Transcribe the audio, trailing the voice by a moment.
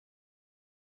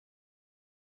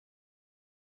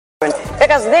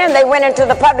because then they went into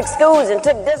the public schools and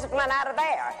took discipline out of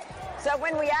there. So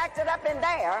when we acted up in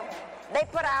there, they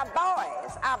put our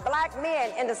boys, our black men,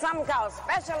 into something called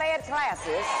special ed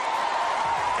classes.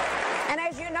 And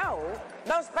as you know,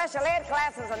 those special ed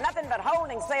classes are nothing but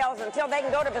holding cells until they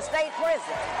can go to the state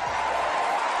prison.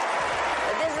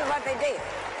 But this is what they did.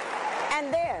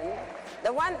 And then,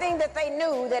 the one thing that they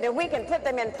knew, that if we can put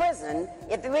them in prison,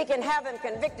 if we can have them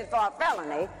convicted for a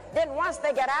felony, then once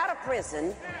they get out of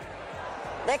prison,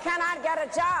 they cannot get a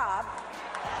job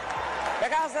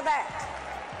because of that.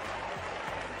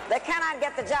 They cannot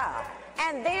get the job.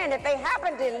 And then if they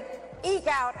happen to eke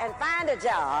out and find a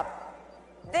job,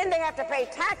 then they have to pay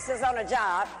taxes on a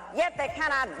job, yet they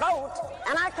cannot vote,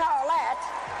 and I call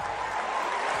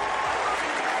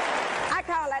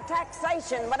that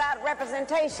taxation without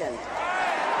representation.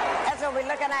 That's what we're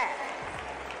looking at.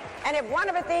 And if one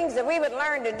of the things that we would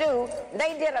learn to do,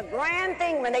 they did a grand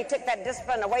thing when they took that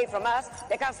discipline away from us,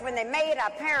 because when they made our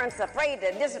parents afraid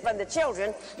to discipline the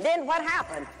children, then what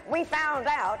happened? We found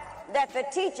out that the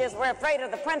teachers were afraid of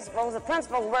the principals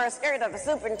were scared of the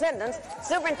superintendent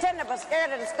was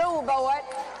scared of the school board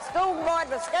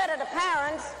was scared of the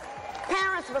parents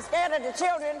were scared of the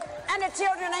children, and the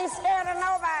children ain't scared of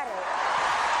nobody.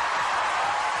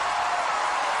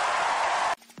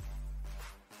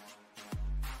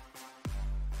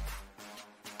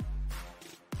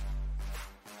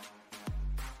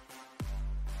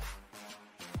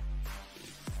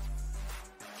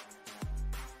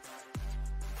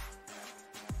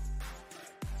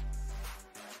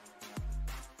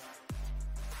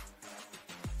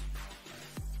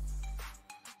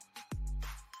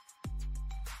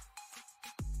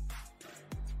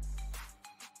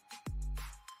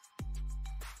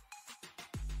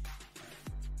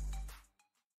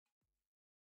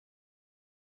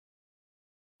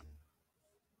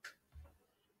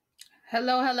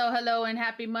 Hello, hello, hello, and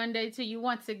happy Monday to you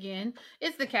once again.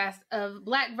 It's the cast of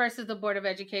Black versus the Board of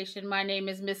Education. My name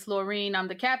is Miss Laureen. I'm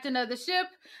the captain of the ship,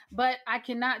 but I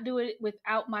cannot do it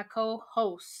without my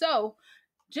co-host. So,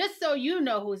 just so you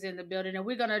know who's in the building, and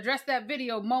we're going to address that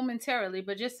video momentarily,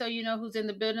 but just so you know who's in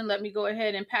the building, let me go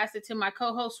ahead and pass it to my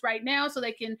co-host right now so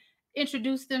they can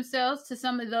introduce themselves to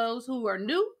some of those who are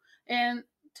new, and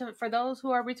for those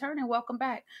who are returning, welcome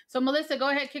back. So, Melissa, go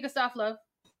ahead, kick us off, love.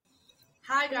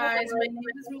 Hi guys, my name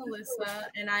is Melissa,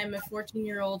 and I'm a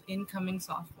 14-year-old incoming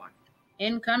sophomore.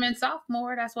 Incoming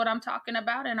sophomore, that's what I'm talking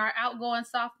about. And our outgoing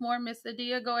sophomore, Miss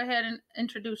Adia, go ahead and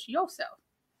introduce yourself.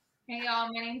 Hey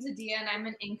y'all, my name's Adia, and I'm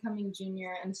an incoming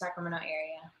junior in the Sacramento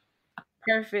area.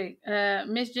 Perfect.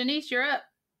 Miss Janice, you're up.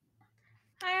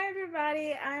 Hi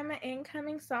everybody, I'm an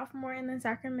incoming sophomore in the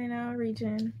Sacramento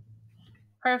region.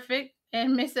 Perfect.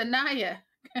 And Miss Anaya,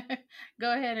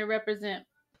 go ahead and represent.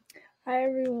 Hi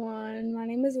everyone, my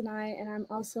name is Anaya, and I'm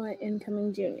also an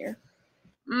incoming junior.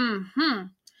 Mm-hmm.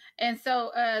 And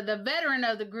so the veteran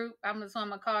of the group, I'm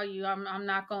gonna call you. I'm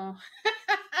not gonna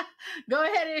go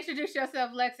ahead and introduce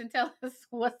yourself, Lex, and tell us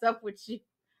what's up with you.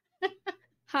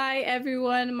 Hi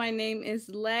everyone, my name is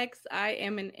Lex. I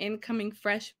am an incoming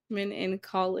freshman in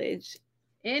college.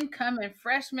 Incoming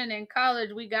freshman in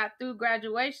college. We got through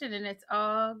graduation and it's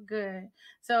all good.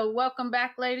 So welcome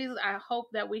back, ladies. I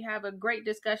hope that we have a great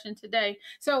discussion today.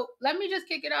 So let me just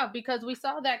kick it off, because we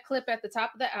saw that clip at the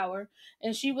top of the hour,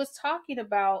 and she was talking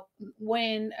about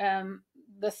when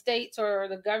the states or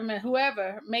the government,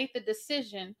 whoever, made the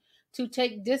decision to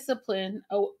take discipline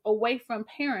away from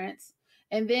parents,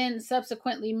 and then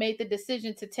subsequently made the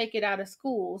decision to take it out of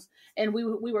schools. And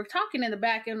we were talking in the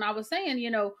back, and I was saying,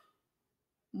 you know,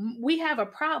 we have a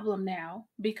problem now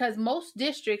because most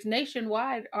districts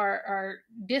nationwide are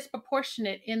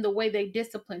disproportionate in the way they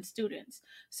discipline students.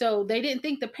 So they didn't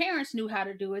think the parents knew how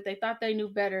to do it. They thought they knew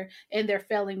better, and they're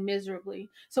failing miserably.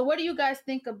 So what do you guys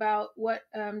think about what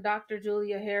Dr.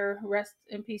 Julia Hare, rest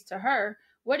in peace to her,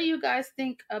 what do you guys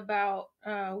think about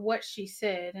what she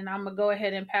said? And I'm going to go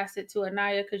ahead and pass it to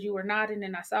Anaya because you were nodding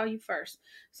and I saw you first.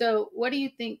 So what do you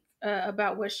think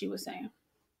about what she was saying?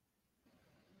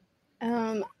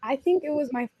 I think it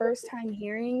was my first time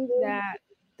hearing that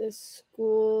the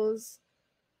schools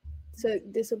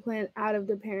took discipline out of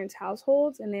the parents'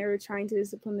 households and they were trying to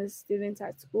discipline the students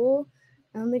at school.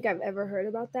 I don't think I've ever heard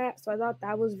about that, so I thought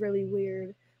that was really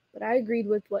weird, but I agreed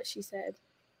with what she said.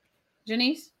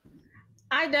 Janice?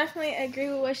 I definitely agree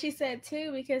with what she said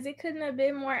too, because it couldn't have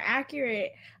been more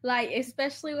accurate. Like,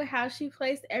 especially with how she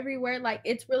placed every word. Like,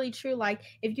 it's really true. Like,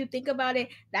 if you think about it,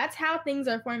 that's how things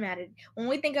are formatted. When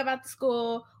we think about the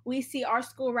school, we see our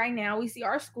school right now, we see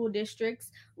our school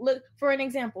districts. Look, for an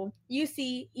example, you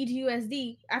see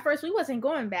EGUSD. At first, we wasn't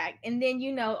going back. And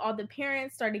then, all the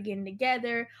parents started getting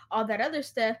together, all that other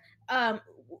stuff.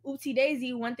 Oopsie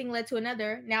daisy, one thing led to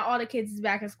another. Now all the kids is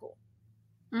back in school.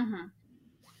 Mm-hmm.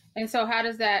 And so how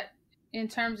does that, in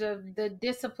terms of the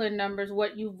discipline numbers,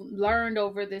 what you've learned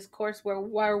over this course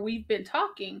where we've been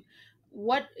talking,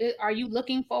 what are you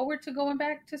looking forward to going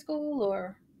back to school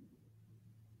or?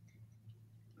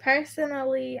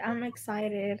 Personally, I'm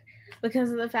excited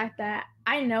because of the fact that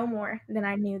I know more than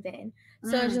I knew then.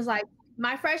 So it's just like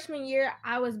my freshman year,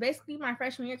 my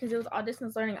freshman year, because it was all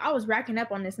distance learning, I was racking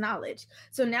up on this knowledge.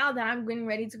 So now that I'm getting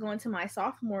ready to go into my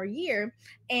sophomore year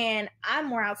and I'm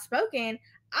more outspoken,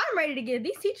 I'm ready to give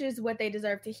these teachers what they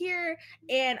deserve to hear.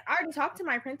 And I already talked to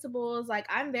my principals. Like,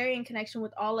 I'm very in connection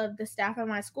with all of the staff at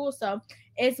my school. So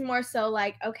it's more so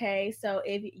like, okay, so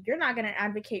if you're not going to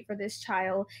advocate for this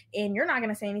child and you're not going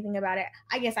to say anything about it,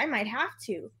 I guess I might have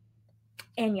to.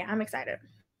 And yeah, I'm excited.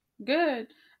 Good.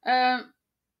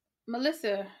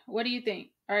 Melissa, what do you think?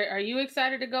 Are you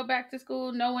excited to go back to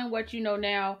school, knowing what you know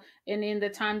now and in the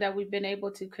time that we've been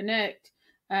able to connect?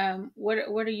 What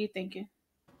are you thinking?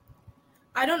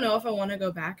 I don't know if I want to go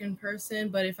back in person,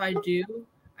 but if I do,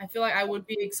 I feel like I would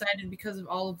be excited because of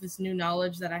all of this new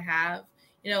knowledge that I have.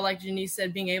 Like Janice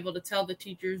said, being able to tell the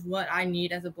teachers what I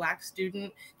need as a Black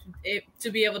student,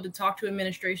 to be able to talk to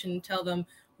administration and tell them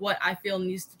what I feel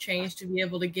needs to change to be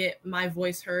able to get my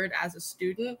voice heard as a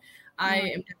student. I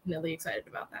am definitely excited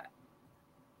about that.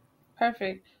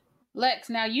 Perfect. Lex,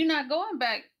 now you're not going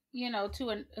back,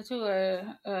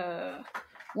 to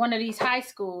one of these high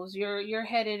schools. You're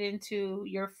headed into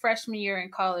your freshman year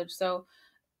in college. So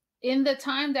in the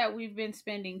time that we've been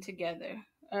spending together,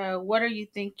 what do you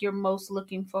think you're most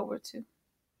looking forward to?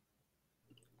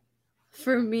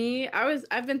 For me,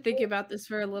 I've been thinking about this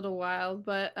for a little while,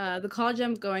 but the college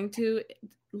I'm going to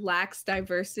lacks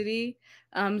diversity.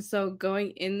 So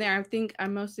going in there, I think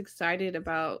I'm most excited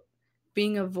about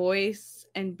being a voice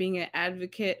and being an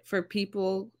advocate for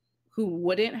people who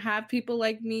wouldn't have people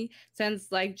like me.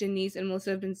 Since, like Janice and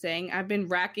Melissa have been saying, I've been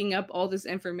racking up all this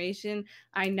information.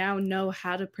 I now know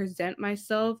how to present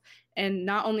myself, and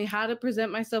not only how to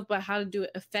present myself, but how to do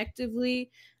it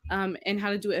effectively, and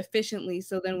how to do it efficiently.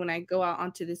 So then when I go out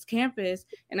onto this campus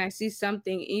and I see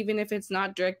something, even if it's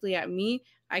not directly at me,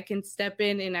 I can step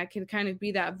in and I can kind of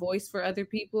be that voice for other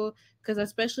people. Because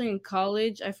especially in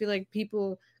college, I feel like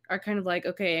people are kind of like,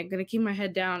 okay, I'm going to keep my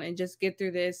head down and just get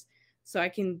through this so I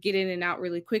can get in and out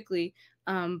really quickly.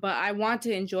 But I want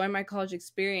to enjoy my college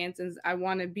experience, and I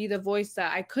want to be the voice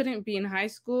that I couldn't be in high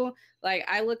school. Like,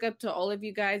 I look up to all of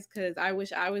you guys because I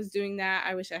wish I was doing that.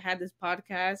 I wish I had this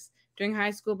podcast during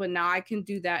high school, but now I can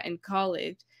do that in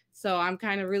college. So I'm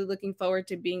kind of really looking forward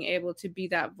to being able to be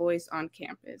that voice on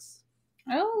campus.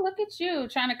 Oh, look at you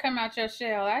trying to come out your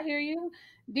shell. I hear you.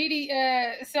 Didi,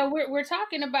 so we're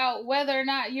talking about whether or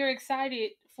not you're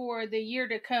excited for the year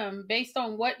to come based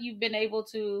on what you've been able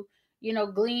to,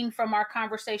 glean from our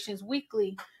conversations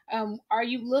weekly. Are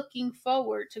you looking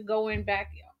forward to going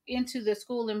back into the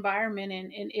school environment,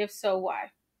 and if so,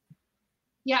 why?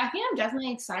 Yeah, I think I'm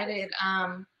definitely excited.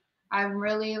 I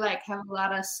really have a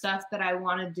lot of stuff that I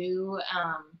want to do,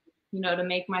 to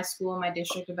make my school, my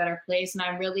district a better place. And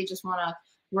I really just want to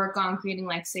work on creating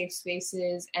safe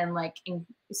spaces and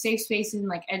safe spaces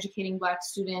and educating Black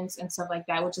students and stuff like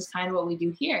that, which is kind of what we do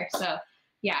here. So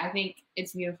yeah, I think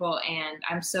it's beautiful, and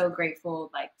I'm so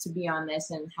grateful to be on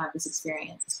this and have this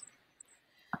experience.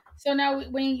 So now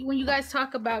when you guys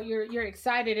talk about you're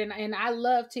excited, and I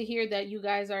love to hear that you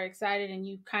guys are excited and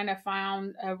you kind of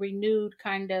found a renewed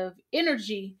kind of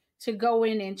energy to go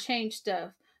in and change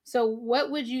stuff. So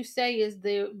what would you say is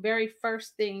the very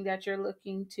first thing that you're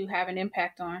looking to have an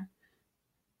impact on?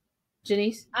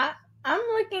 Janice? I'm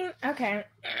looking, okay,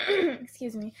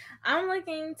 excuse me. I'm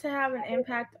looking to have an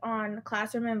impact on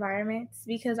classroom environments,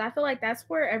 because I feel like that's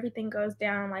where everything goes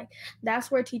down.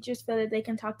 That's where teachers feel that they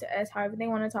can talk to us however they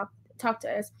want to talk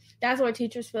to us. That's where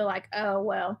teachers feel like, oh,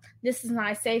 well, this is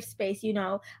not a safe space.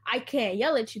 I can't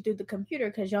yell at you through the computer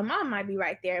because your mom might be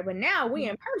right there. But now we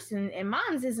in person and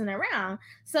mom's isn't around.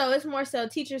 So it's more so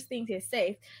teachers think it's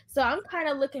safe. So I'm kind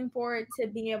of looking forward to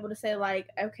being able to say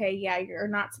okay, yeah, you're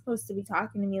not supposed to be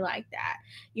talking to me like that.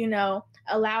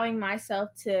 Allowing myself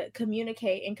to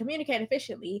communicate and communicate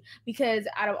efficiently, because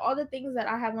out of all the things that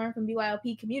I have learned from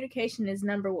BYLP, communication is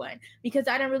number one, because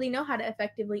I didn't really know how to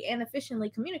effectively and efficiently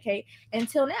communicate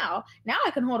until now. Now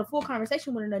I can hold a full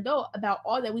conversation with an adult about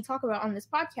all that we talk about on this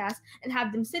podcast and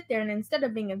have them sit there, and instead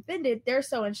of being offended, they're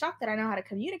so in shock that I know how to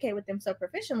communicate with them so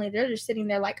proficiently. They're just sitting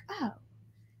there like, oh.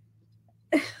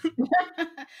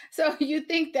 So you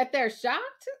think that they're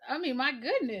shocked? I mean, my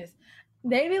goodness.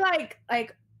 They be like,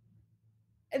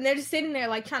 and they're just sitting there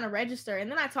like trying to register, and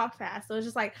then I talk fast, so it's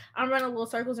just like I'm running little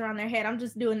circles around their head. I'm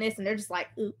just doing this, and they're just like,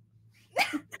 ooh.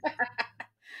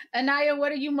 Anaya,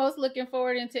 what are you most looking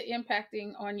forward into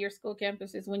impacting on your school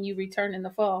campuses when you return in the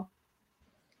fall?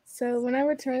 So when I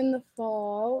return in the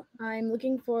fall, I'm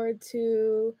looking forward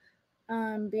to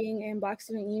being in Black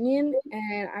Student Union,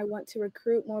 and I want to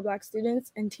recruit more Black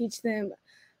students and teach them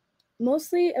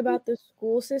mostly about the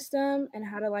school system and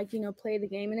how to, like, you know, play the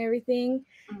game and everything,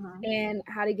 and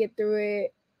how to get through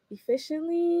it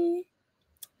efficiently,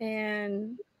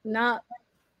 and not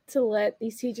to let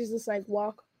these teachers just like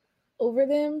walk over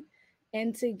them,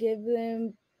 and to give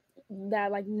them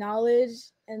that like knowledge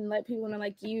and let people know,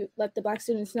 like, you let the Black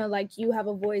students know, like, you have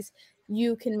a voice,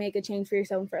 you can make a change for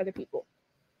yourself and for other people.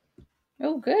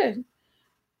 Oh, good.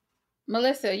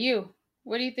 Melissa,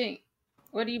 what do you think?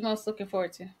 What are you most looking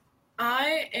forward to?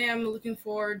 I am looking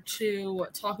forward to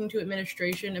talking to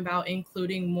administration about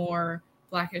including more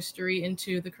Black history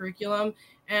into the curriculum,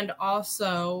 and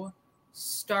also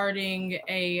starting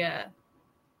a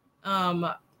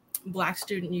Black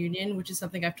Student Union, which is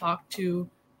something I've talked to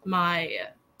my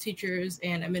teachers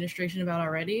and administration about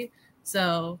already.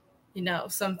 So, you know,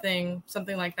 something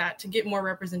like that to get more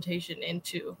representation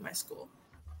into my school.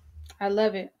 I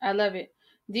love it.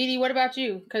 Dee Dee, what about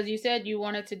you? Because you said you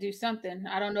wanted to do something.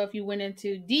 I don't know if you went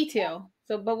into detail.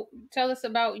 So, but tell us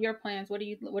about your plans. What are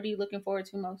you looking forward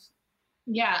to most?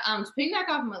 Yeah, to piggyback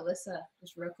off Melissa,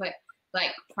 just real quick,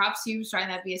 like, props to you starting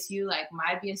at BSU. Like,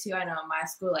 my BSU, I know in my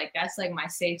school, like, that's like my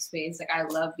safe space. Like, I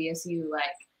love BSU.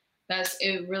 Like,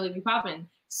 it really be popping.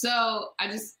 So I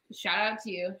just shout out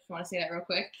to you. Just want to say that real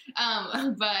quick.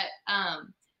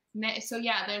 So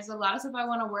yeah, there's a lot of stuff I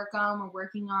want to work on. We're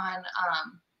working on,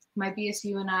 my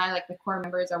BSU and I, like the core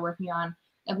members, are working on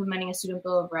implementing a student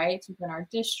bill of rights within our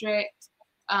district.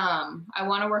 I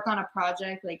want to work on a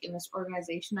project, like, in this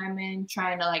organization I'm in,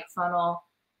 trying to like funnel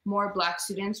more Black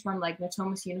students from like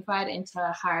Natomas Unified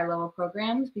into higher level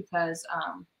programs, because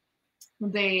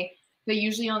they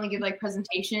usually only give like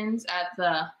presentations at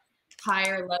the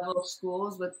higher level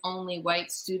schools with only white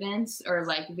students, or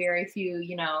like very few,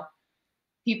 you know,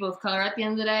 people of color at the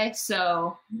end of the day.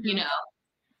 So, you know,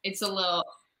 it's a little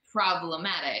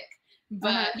problematic.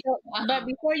 But but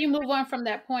before you move on from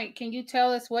that point, can you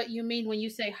tell us what you mean when you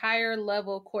say higher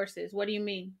level courses? What do you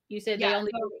mean? You said they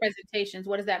only do presentations.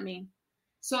 What does that mean?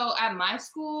 So at my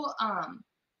school,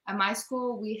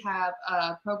 we have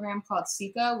a program called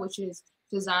SECA, which is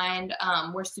designed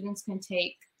where students can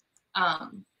take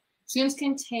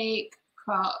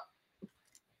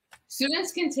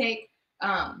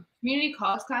community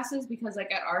college classes, because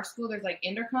like at our school there's like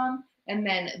intercom, and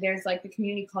then there's like the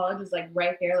community college is like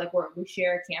right there, like where we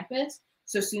share a campus.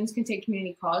 So students can take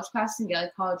community college classes and get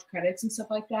like college credits and stuff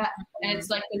like that. And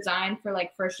it's like designed for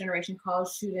like first generation college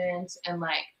students and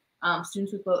like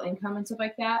students with low income and stuff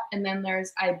like that. And then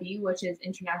there's IB, which is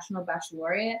International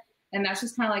Baccalaureate. And that's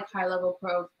just kind of like high level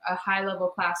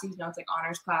classes, you know, it's like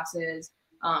honors classes.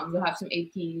 You'll have some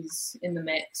APs in the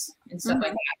mix and stuff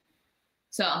like that.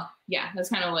 So yeah, that's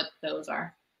kind of what those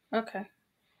are. Okay.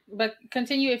 But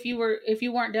continue if you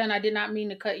weren't done. I did not mean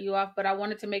to cut you off, but I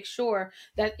wanted to make sure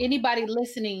that anybody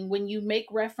listening, when you make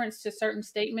reference to certain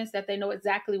statements, that they know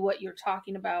exactly what you're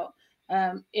talking about.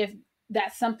 If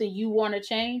that's something you want to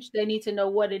change, they need to know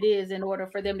what it is in order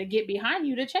for them to get behind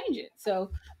you to change it.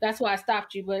 So that's why I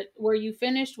stopped you. But were you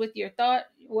finished with your thought?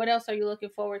 What else are you looking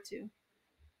forward to?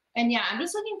 And yeah, I'm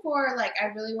just looking for, like, I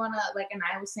really want to, like, and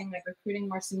I was saying, like, recruiting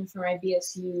more students for my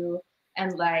BSU,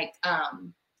 and like,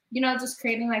 you know, just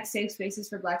creating like safe spaces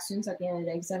for Black students at the end of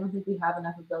the day, because I don't think we have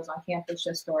enough of those on campus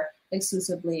just for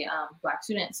exclusively Black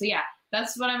students. So yeah,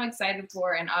 that's what I'm excited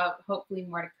for, and hopefully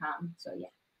more to come. So yeah.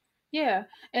 Yeah.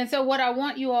 And so what I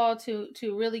want you all to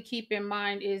really keep in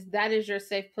mind is that is your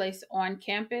safe place on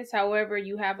campus. However,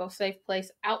 you have a safe place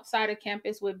outside of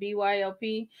campus with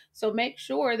BYLP. So make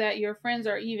sure that your friends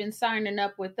are even signing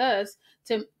up with us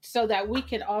so that we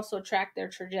can also track their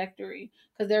trajectory.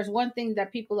 Because there's one thing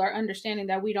that people are understanding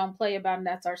that we don't play about, and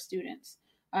that's our students.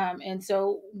 And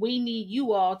so we need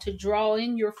you all to draw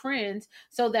in your friends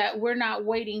so that we're not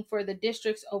waiting for the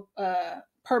district's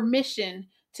permission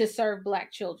to serve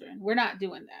Black children. We're not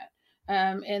doing that.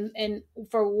 And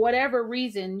for whatever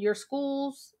reason, your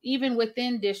schools, even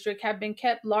within district, have been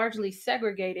kept largely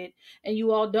segregated, and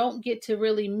you all don't get to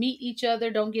really meet each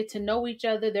other, don't get to know each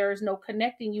other. There is no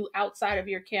connecting you outside of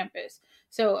your campus.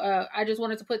 So I just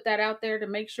wanted to put that out there to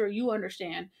make sure you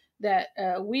understand that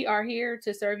we are here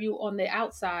to serve you on the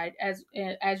outside as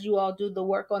you all do the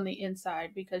work on the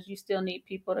inside, because you still need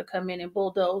people to come in and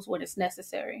bulldoze when it's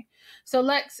necessary. So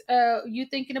Lex, you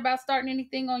thinking about starting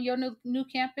anything on your new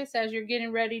campus as you're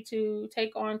getting ready to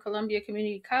take on Columbia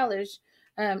Community College?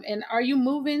 And are you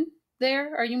moving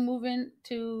there? Are you moving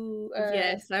to?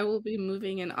 Yes, I will be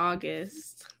moving in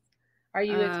August. Are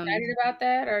you excited about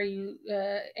that? Are you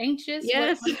anxious?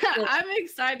 Yes, I'm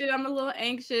excited. I'm a little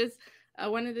anxious.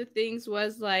 One of the things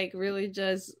was like really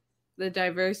just the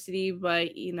diversity,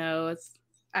 but you know,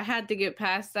 I had to get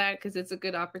past that because it's a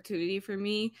good opportunity for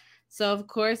me. So of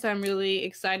course, I'm really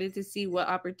excited to see what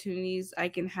opportunities I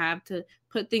can have to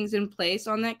put things in place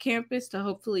on that campus to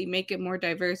hopefully make it more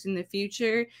diverse in the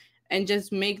future and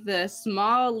just make the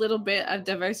small little bit of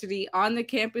diversity on the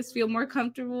campus feel more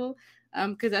comfortable,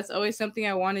 because that's always something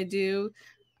I want to do.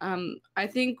 I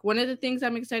think one of the things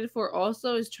I'm excited for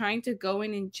also is trying to go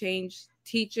in and change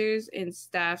teachers and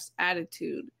staff's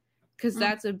attitude, because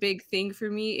that's a big thing for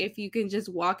me. If you can just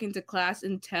walk into class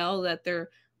and tell that they're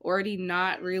already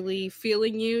not really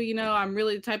feeling you, you know, I'm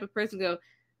really the type of person to go,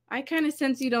 I kind of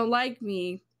sense you don't like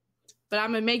me, but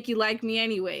I'm gonna make you like me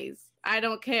anyways. I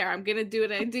don't care. I'm gonna do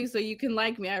what I do so you can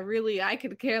like me. I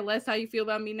could care less how you feel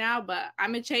about me now, but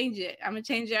I'm gonna change it. I'm gonna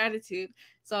change your attitude.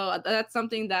 So that's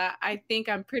something that I think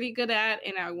I'm pretty good at,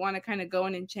 and I want to kind of go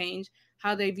in and change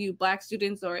how they view Black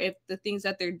students, or if the things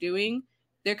that they're doing,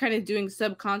 they're kind of doing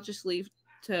subconsciously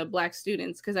to Black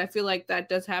students, because I feel like that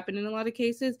does happen in a lot of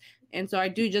cases. And so I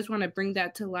do just want to bring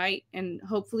that to light and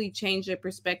hopefully change their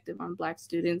perspective on Black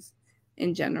students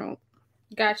in general.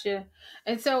 Gotcha.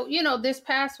 And so, you know, this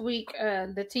past week,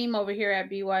 the team over here at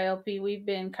BYLP, we've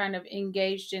been kind of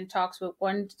engaged in talks with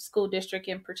one school district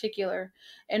in particular.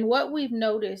 And what we've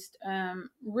noticed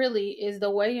really is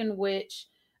the way in which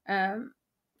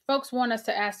folks want us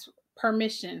to ask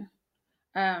permission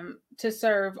to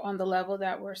serve on the level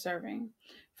that we're serving.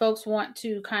 Folks want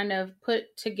to kind of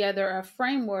put together a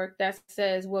framework that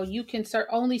says, well, you can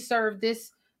only serve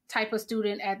this type of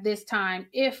student at this time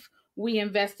if we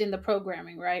invest in the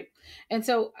programming, right? And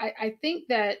so I think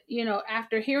that, you know,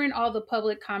 after hearing all the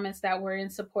public comments that were in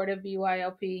support of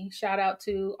BYLP, shout out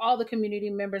to all the community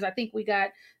members. I think we got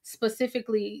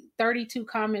specifically 32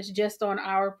 comments just on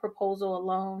our proposal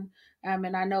alone.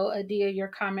 And I know, Adia, your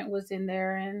comment was in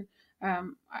there, and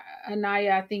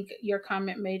Anaya, I think your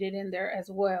comment made it in there as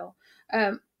well.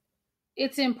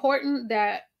 It's important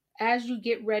that as you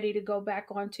get ready to go back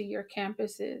onto your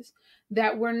campuses,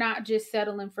 that we're not just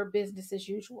settling for business as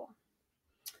usual.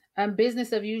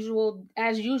 Business as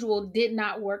usual did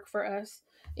not work for us.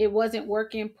 It wasn't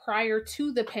working prior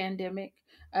to the pandemic.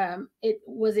 It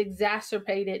was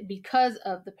exacerbated because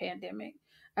of the pandemic.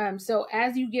 So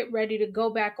as you get ready to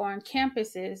go back on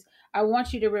campuses, I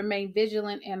want you to remain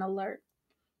vigilant and alert,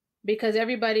 because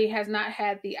everybody has not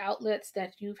had the outlets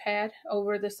that you've had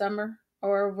over the summer,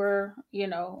 or over, you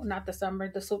know, not the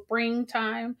summer, the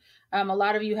springtime. A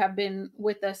lot of you have been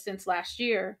with us since last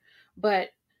year, but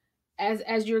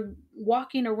as you're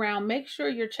walking around, make sure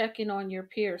you're checking on your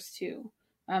peers too.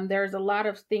 There's a lot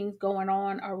of things going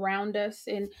on around us,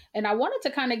 and I wanted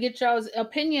to kind of get y'all's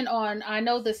opinion on. I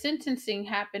know the sentencing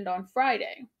happened on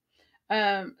Friday,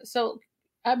 so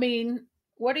I mean,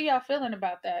 what are y'all feeling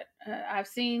about that? I've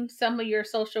seen some of your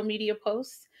social media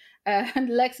posts.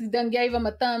 Lex done gave him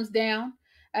a thumbs down,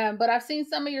 but I've seen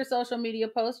some of your social media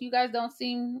posts. You guys don't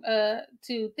seem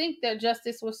to think that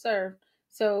justice was served.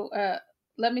 So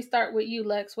let me start with you,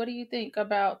 Lex. What do you think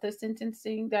about the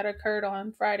sentencing that occurred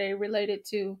on Friday related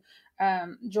to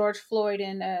George Floyd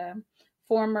and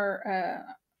former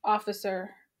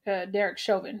officer Derek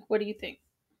Chauvin? What do you think?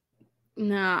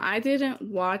 No, I didn't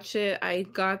watch it. I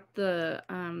got the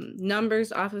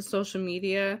numbers off of social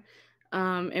media.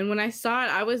 And when I saw it,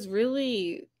 I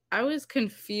was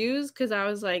confused, because I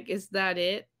was like, is that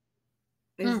it?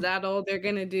 Is that all they're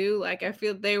going to do? Like, I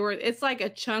feel it's like a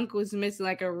chunk was missing,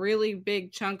 like a really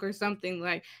big chunk or something.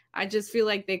 Like, I just feel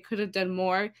like they could have done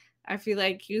more. I feel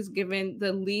like he was given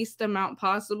the least amount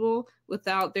possible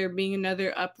without there being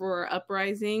another uproar or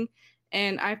uprising.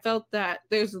 And I felt that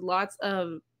there's lots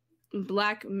of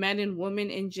Black men and women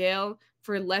in jail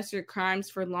for lesser crimes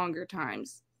for longer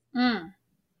times.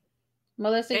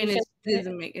 Melissa, and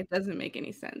it doesn't make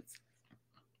any sense.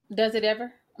 Does it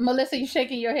ever? Melissa, you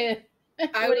shaking your head.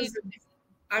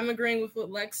 I'm agreeing with what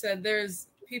Lex said. There's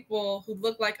people who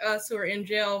look like us who are in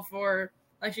jail for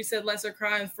like you said, lesser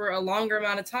crimes for a longer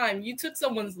amount of time. You took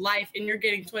someone's life and you're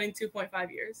getting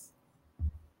 22.5 years.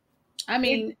 I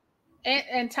mean,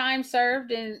 and time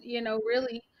served, and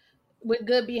really with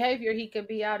good behavior, he could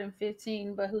be out in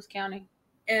 15, but who's counting?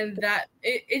 And that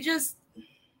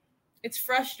it's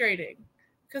frustrating,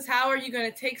 because how are you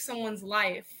going to take someone's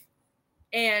life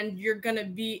and you're going to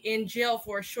be in jail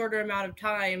for a shorter amount of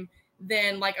time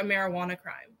than like a marijuana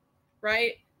crime,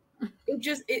 right?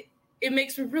 It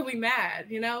makes me really mad,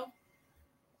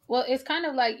 Well, it's kind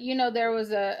of like, there was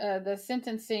the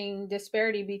sentencing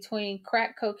disparity between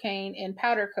crack cocaine and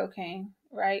powder cocaine,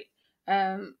 right?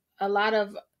 A lot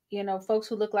of, folks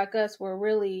who look like us were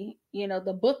really,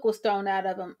 the book was thrown at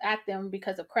them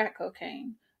because of crack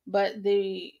cocaine. But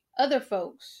the other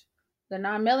folks, the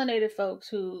non-melanated folks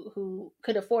who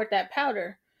could afford that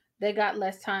powder, they got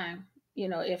less time,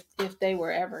 if they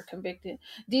were ever convicted.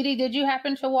 Didi, did you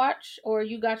happen to watch, or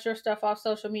you got your stuff off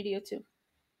social media too?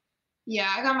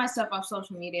 Yeah, I got my stuff off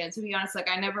social media. To be honest, like,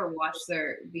 I never watched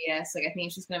their BS. Like, I think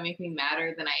it's just gonna make me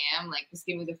madder than I am. Like, just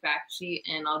give me the fact sheet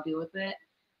and I'll deal with it.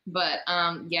 But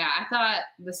yeah, I thought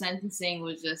the sentencing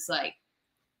was just like,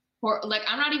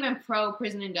 I'm not even pro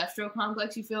prison industrial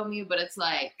complex, you feel me? But it's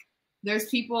like, there's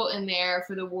people in there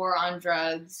for the war on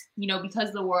drugs, because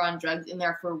of the war on drugs, in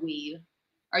there for weed.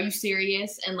 Are you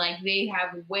serious? And like, they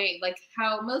have way, like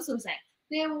how Melissa was saying,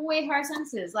 they have way higher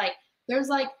sentences. Like, there was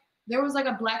like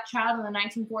a black child in the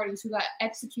 1940s who got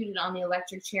executed on the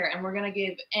electric chair, and we're gonna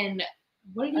give, and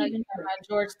what did he even do?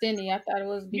 George Stinney. I thought it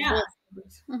was before. Yeah.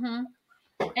 Mm-hmm.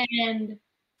 And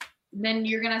then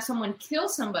you're gonna have someone kill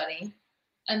somebody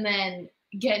and then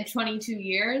get 22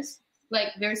 years. Like,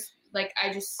 there's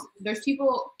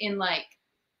people in like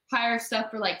higher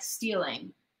stuff for like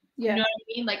stealing. Yeah. You know what I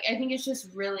mean? Like, I think it's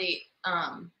just really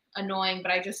annoying,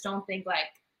 but I just don't think, like,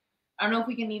 I don't know if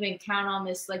we can even count on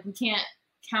this. Like, we can't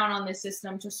count on this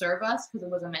system to serve us, because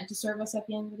it wasn't meant to serve us at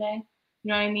the end of the day. You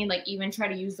know what I mean? Like, even try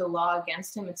to use the law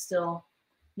against him, it's still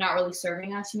not really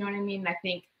serving us. You know what I mean? And I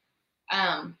think,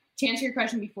 to answer your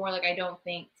question before, like, I don't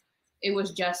think it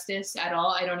was justice at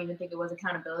all. I don't even think it was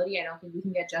accountability. I don't think we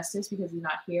can get justice because he's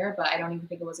not here, but I don't even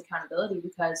think it was accountability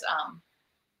because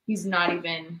it's not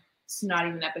even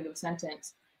that big of a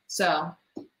sentence. So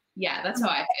yeah, that's how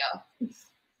I feel.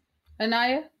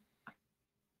 Anaya?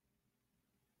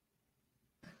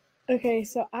 Okay,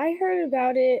 so I heard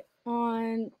about it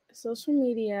on social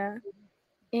media,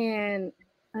 and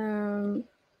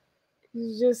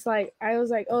it's just like, I was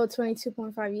like, oh,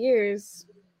 22.5 years.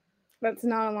 That's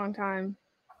not a long time.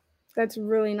 That's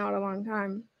really not a long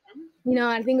time.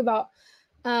 I think about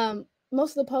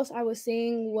most of the posts I was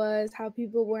seeing was how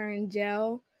people were in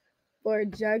jail for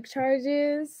drug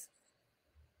charges,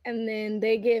 and then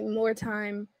they get more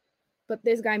time, but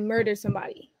this guy murdered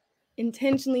somebody,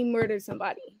 intentionally murdered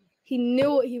somebody. He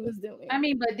knew what he was doing. I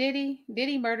mean, but did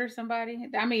he murder somebody?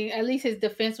 I mean, at least his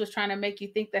defense was trying to make you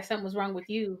think that something was wrong with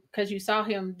you because you saw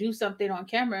him do something on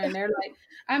camera, and they're like,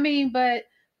 I mean, but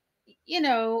he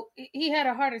had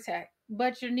a heart attack,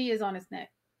 but your knee is on his neck.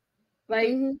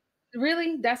 Like,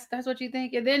 really? That's what you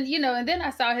think? And then, and then I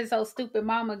saw his whole stupid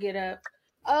mama get up.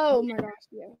 Oh my gosh,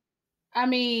 yeah. I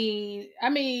mean,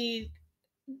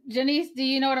 Janice, do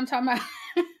you know what I'm talking about?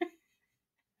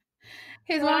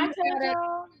 His mama got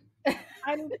up.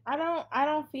 I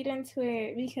don't feed into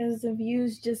it because the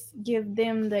views just give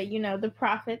them the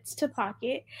profits to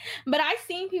pocket. But I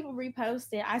seen people repost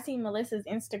it. I seen Melissa's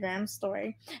Instagram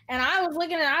story, and I was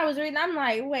looking at, I was reading. I'm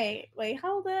like, wait,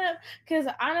 hold up, because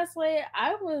honestly,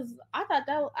 I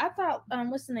thought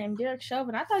what's the name, Derek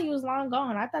Chauvin. I thought he was long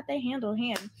gone. I thought they handled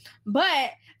him,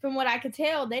 but from what I could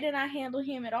tell, they did not handle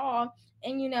him at all.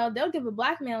 And, they'll give a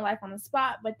black man life on the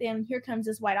spot, but then here comes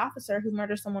this white officer who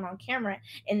murders someone on camera,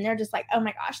 and they're just like, oh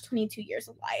my gosh, 22 years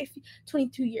of life,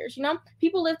 22 years.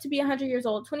 People live to be 100 years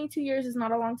old. 22 years is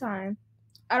not a long time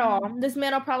at all. This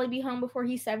man will probably be home before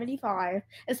he's 75,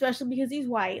 especially because he's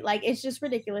white. Like, it's just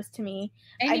ridiculous to me.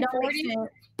 Ain't he 40?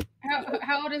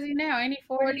 How old is he now? Ain't he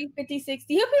 40? 50,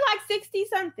 60. He'll be like 60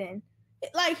 something.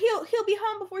 Like, he'll be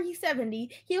home before he's 70.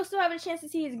 He'll still have a chance to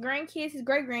see his grandkids, his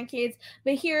great grandkids.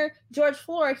 But here, George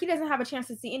Floyd, he doesn't have a chance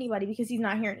to see anybody because he's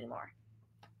not here anymore.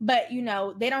 But,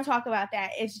 they don't talk about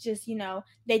that. It's just,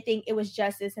 they think it was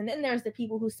justice. And then there's the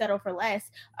people who settle for less.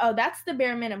 Oh, that's the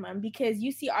bare minimum, because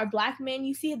you see our black men,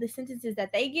 you see the sentences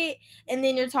that they get. And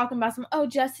then you're talking about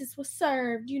justice was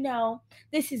served.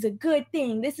 This is a good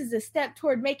thing. This is a step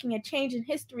toward making a change in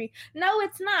history. No,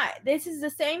 it's not. This is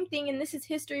the same thing. And this is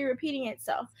history repeating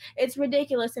itself. It's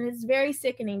ridiculous. And it's very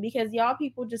sickening because y'all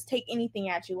people just take anything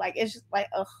at you. Like, it's just like,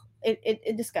 ugh.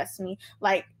 It disgusts me.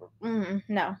 Like,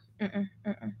 no.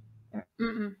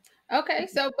 Okay,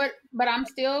 so but I'm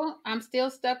still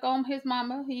stuck on his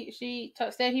mama.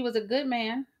 Said he was a good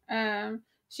man.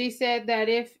 She said that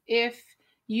if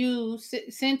you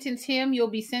sentence him, you'll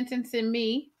be sentencing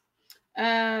me.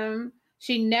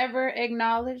 She never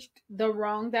acknowledged the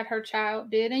wrong that her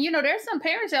child did. And there's some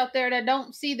parents out there that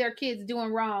don't see their kids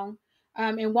doing wrong,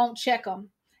 and won't check them.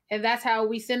 And that's how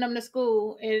we send them to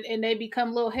school, and they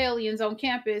become little hellions on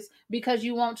campus because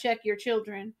you won't check your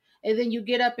children. And then you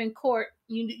get up in court.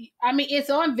 It's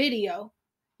on video.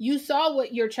 You saw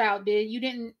what your child did. You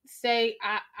didn't say,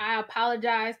 I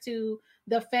apologize to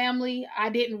the family. I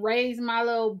didn't raise my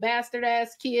little bastard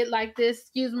ass kid like this.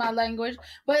 Excuse my language.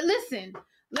 But listen,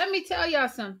 let me tell y'all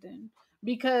something.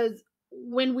 Because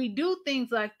when we do things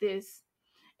like this,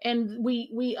 and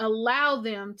we allow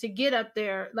them to get up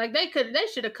there, like they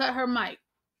should have cut her mic.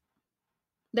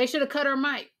 They should have cut her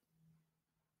mic.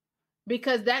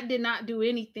 Because that did not do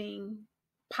anything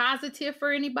positive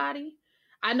for anybody.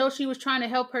 I know she was trying to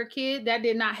help her kid. That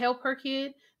did not help her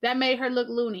kid. That made her look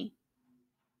loony.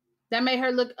 That made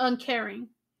her look uncaring.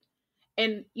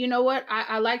 And you know what?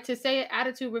 I like to say it,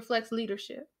 attitude reflects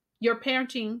leadership. Your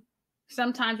parenting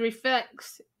sometimes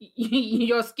reflects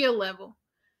your skill level.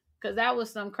 Because that was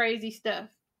some crazy stuff.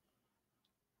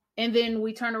 And then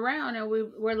we turn around and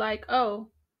we're like, oh,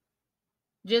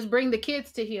 just bring the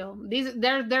kids to him.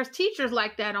 There's teachers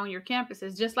like that on your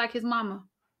campuses, just like his mama,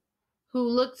 who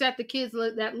looks at the kids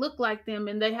that look like them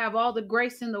and they have all the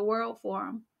grace in the world for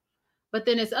them. But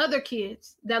then it's other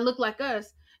kids that look like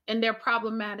us and they're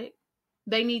problematic.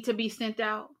 They need to be sent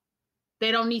out.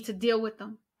 They don't need to deal with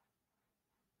them.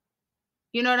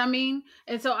 You know what I mean?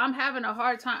 And so I'm having a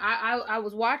hard time. I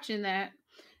was watching that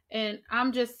and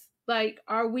I'm just like,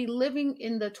 are we living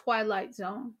in the Twilight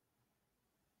Zone?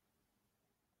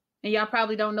 And y'all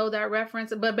probably don't know that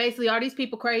reference, but basically, are these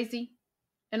people crazy?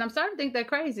 And I'm starting to think they're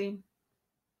crazy.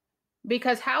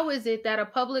 Because how is it that a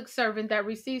public servant that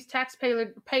receives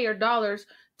taxpayer dollars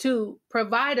to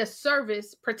provide a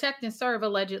service, protect and serve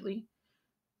allegedly,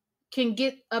 can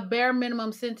get a bare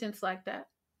minimum sentence like that?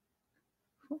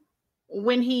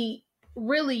 When he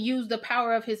really used the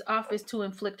power of his office to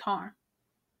inflict harm.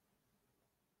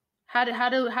 How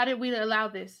did we allow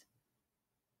this?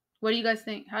 What do you guys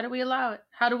think? How do we allow it?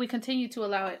 How do we continue to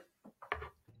allow it?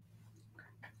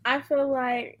 I feel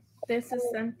like this is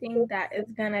something that is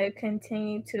going to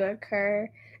continue to occur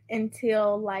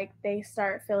until like they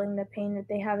start feeling the pain that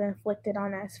they have inflicted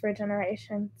on us for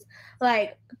generations.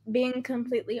 Like, being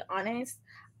completely honest,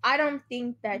 I don't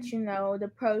think that,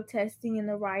 the protesting and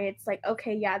the riots, like,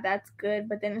 okay, yeah, that's good.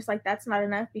 But then it's like, that's not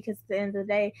enough, because at the end of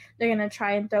the day, they're going to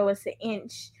try and throw us an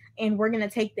inch and we're going to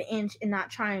take the inch and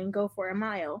not try and go for a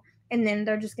mile. And then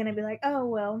they're just going to be like, oh,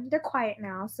 well, they're quiet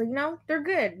now. So, they're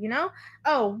good,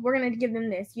 Oh, we're going to give them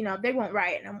this, they won't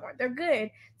riot no more. They're good.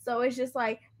 So it's just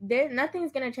like,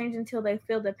 nothing's going to change until they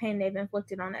feel the pain they've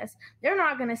inflicted on us. They're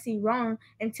not going to see wrong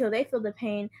until they feel the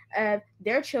pain of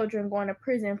their children going to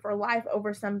prison for life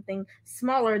over something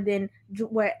smaller than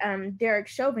what Derek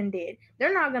Chauvin did.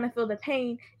 They're not going to feel the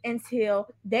pain until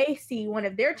they see one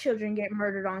of their children get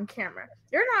murdered on camera.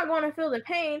 They're not going to feel the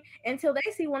pain until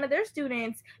they see one of their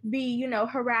students be,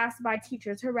 harassed by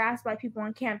teachers, harassed by people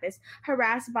on campus,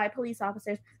 harassed by police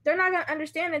officers. They're not going to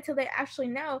understand until they actually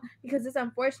know, because it's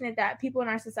unfortunate that people in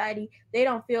our society, they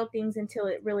don't feel things until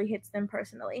it really hits them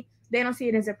personally. They don't see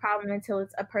it as a problem until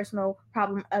it's a personal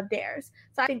problem of theirs.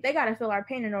 So I think they got to feel our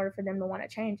pain in order for them to want to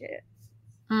change it.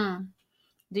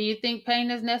 Do you think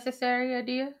pain is necessary,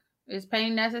 Adia? Is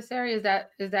pain necessary? Is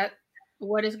that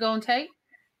what it's going to take?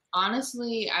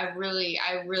 Honestly, I've really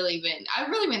been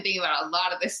thinking about a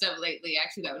lot of this stuff lately,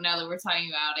 actually, now that we're talking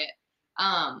about it.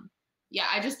 Yeah,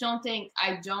 I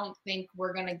don't think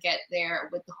we're going to get there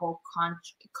with the whole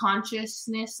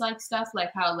consciousness like stuff,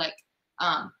 like how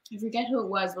I forget who it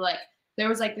was, but there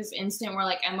was this instant where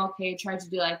MLK tried to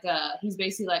do he's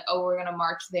basically like, oh, we're going to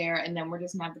march there and then we're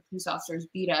just going to have the police officers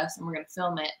beat us and we're going to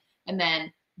film it. And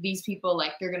then these people,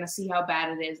 they're going to see how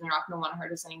bad it is and they're not going to want to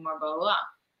hurt us anymore, blah, blah, blah.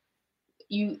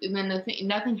 And then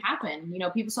nothing happened.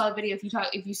 People saw the video.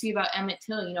 If you see about Emmett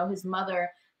Till, his mother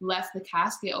left the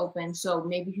casket open, so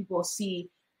maybe people will see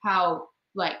how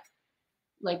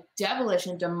devilish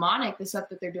and demonic the stuff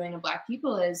that they're doing to Black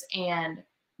people is, and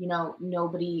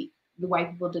the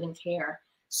white people didn't care.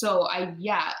 So I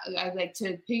like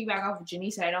to piggyback off of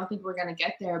Janice. I don't think we're gonna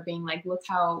get there being look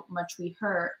how much we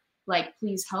hurt.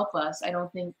 Please help us. I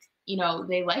don't think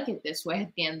they like it this way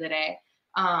at the end of the day.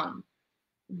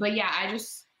 But yeah,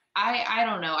 I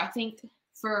don't know. I think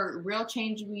for real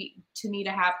change to need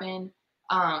to happen,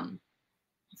 I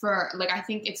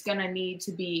think it's gonna need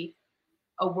to be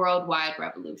a worldwide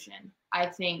revolution. I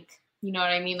think You know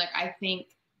what I mean? Like, I think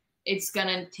it's going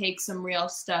to take some real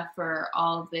stuff for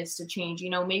all of this to change. You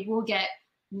know, maybe we'll get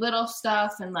little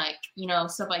stuff and like, you know,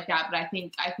 stuff like that. But I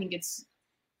think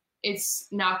it's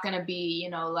not going to be, you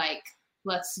know, like,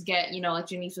 let's get, you know, like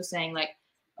Janice was saying, like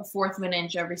a fourth of an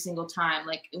inch every single time.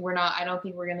 Like I don't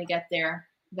think we're going to get there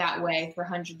that way for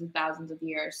hundreds of thousands of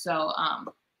years. So,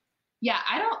 yeah,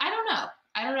 I don't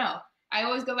know. I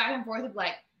always go back and forth of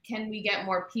like, can we get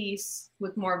more peace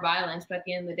with more violence? But at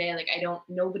the end of the day, like,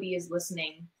 nobody is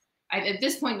listening. At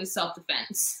this point, it's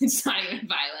self-defense. It's not even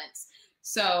violence.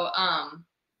 So,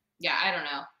 yeah, I don't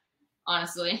know,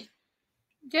 honestly.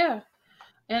 Yeah.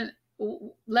 And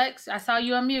Lex, I saw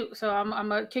you on mute, so I'm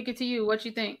going to kick it to you. What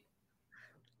you think?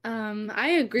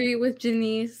 I agree with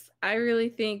Janice. I really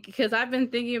think, because I've been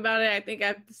thinking about it, I think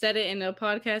I've said it in a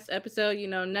podcast episode, you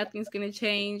know, nothing's going to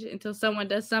change until someone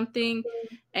does something.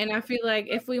 And I feel like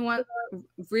if we want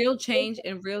real change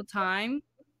in real time,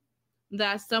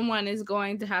 that someone is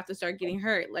going to have to start getting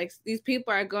hurt. Like, these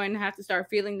people are going to have to start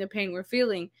feeling the pain we're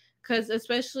feeling, because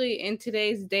especially in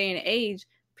today's day and age,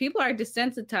 people are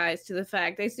desensitized to the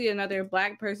fact they see another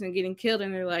Black person getting killed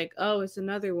and they're like, oh, it's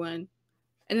another one.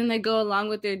 And then they go along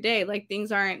with their day. Like, things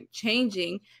aren't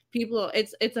changing. People,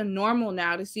 it's a normal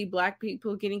now to see Black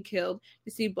people getting killed,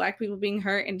 to see Black people being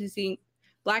hurt, and to see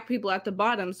Black people at the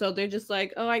bottom. So they're just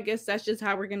like, oh, I guess that's just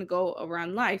how we're going to go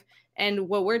around life. And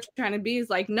what we're trying to be is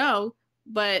like, no,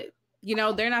 but, you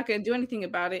know, they're not going to do anything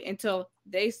about it until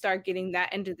they start getting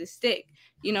that end of the stick.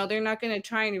 You know, they're not going to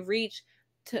try and reach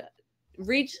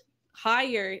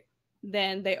higher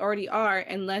than they already are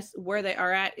unless where they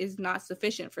are at is not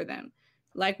sufficient for them.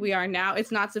 Like we are now,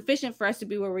 it's not sufficient for us to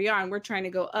be where we are, and we're trying to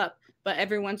go up, but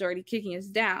everyone's already kicking us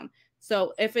down.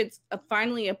 So if it's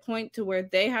finally a point to where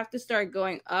they have to start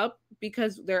going up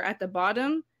because they're at the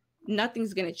bottom,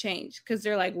 nothing's going to change, because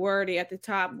they're like, we're already at the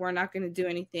top. We're not going to do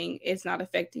anything. It's not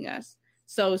affecting us.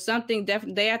 So something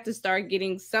definitely, they have to start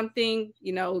getting something,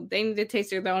 you know, they need to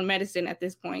taste their own medicine at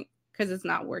this point, because it's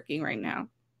not working right now.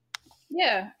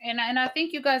 Yeah. And I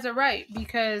think you guys are right,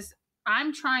 because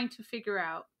I'm trying to figure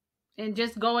out, and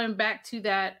just going back to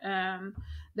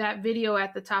that video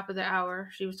at the top of the hour,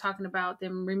 she was talking about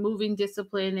them removing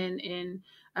discipline, and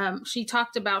she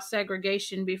talked about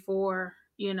segregation before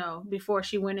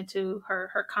she went into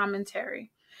her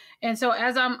commentary. And so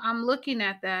as I'm looking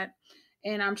at that,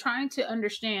 and I'm trying to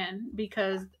understand,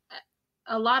 because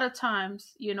a lot of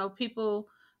times, you know, people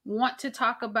want to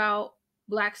talk about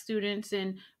Black students,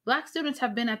 and Black students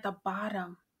have been at the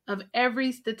bottom of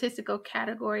every statistical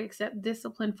category except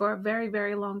discipline for a very,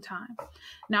 very long time.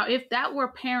 Now, if that were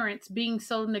parents being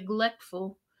so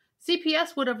neglectful,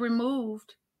 CPS would have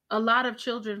removed a lot of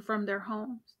children from their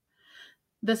homes.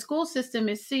 The school system,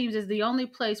 it seems, is the only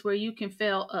place where you can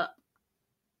fail up.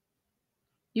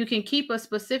 You can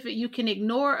you can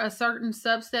ignore a certain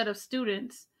subset of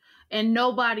students, and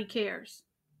nobody cares.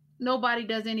 Nobody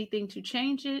does anything to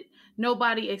change it.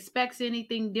 Nobody expects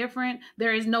anything different.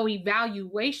 There is no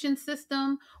evaluation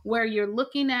system where you're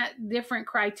looking at different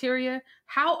criteria.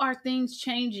 How are things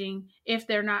changing if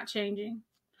they're not changing?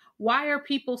 Why are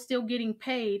people still getting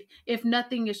paid if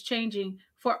nothing is changing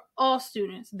for all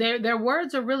students? Their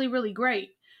words are really, really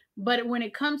great. But when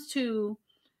it comes to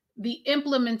the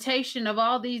implementation of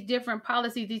all these different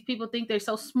policies, these people think they're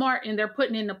so smart and they're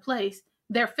putting into place,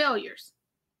 they're failures.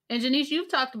 And Janice, you've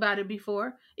talked about it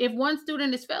before. If one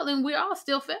student is failing, we're all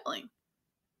still failing.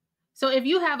 So if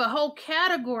you have a whole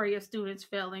category of students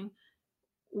failing,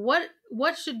 what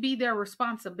should be their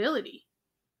responsibility?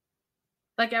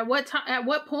 Like, at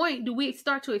what point do we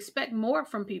start to expect more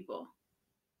from people?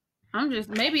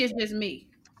 Maybe it's just me.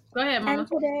 Go ahead, Mama. And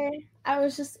today I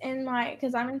was just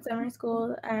because I'm in summer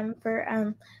school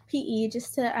for PE,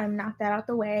 just to knock that out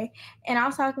the way. And I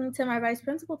was talking to my vice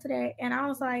principal today, and I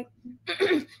was like, "Do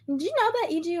you know that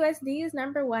EGUSD is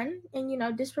number 1 in, you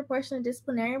know, disproportionate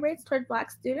disciplinary rates toward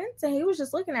Black students?" And he was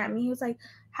just looking at me. He was like,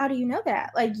 "How do you know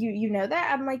that? Like, you know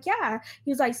that?" I'm like, "Yeah."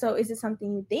 He was like, "So is it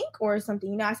something you think or something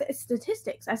you know?" I said, "It's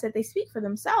statistics." I said, "They speak for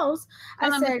themselves."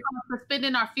 I said,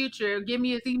 "Suspending our future. Give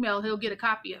me his email. He'll get a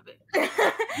copy of it."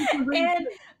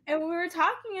 And we were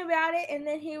talking about it, and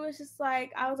then he was just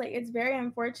like, I was like, "It's very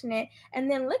unfortunate." And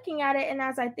then looking at it, and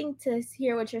as I think to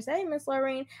hear what you're saying, Miss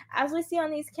Lorraine, as we see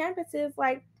on these campuses,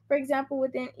 like, for example,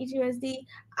 within EGUSD,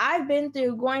 I've been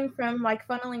through going from like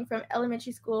funneling from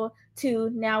elementary school to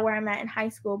now where I'm at in high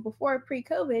school before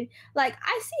pre-COVID. Like,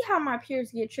 I see how my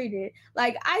peers get treated.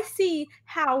 Like, I see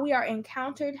how we are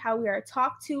encountered, how we are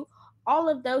talked to, all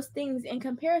of those things in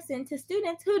comparison to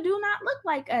students who do not look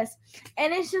like us.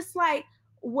 And it's just like,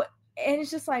 what And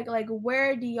it's just like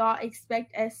where do y'all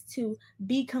expect us to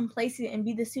be complacent and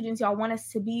be the students y'all want us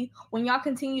to be when y'all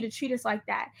continue to treat us like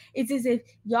that? It's as if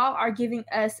y'all are giving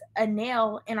us a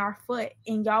nail in our foot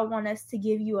and y'all want us to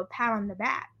give you a pat on the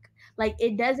back. Like,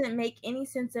 it doesn't make any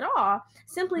sense at all,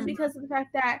 simply because of the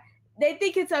fact that they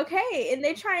think it's okay and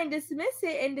they try and dismiss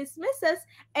it and dismiss us.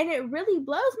 And it really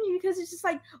blows me because it's just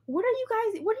like, what are you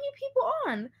people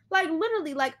on? Like,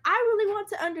 literally, like, I really want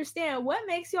to understand what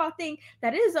makes y'all think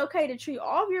that it is okay to treat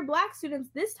all of your Black students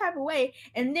this type of way,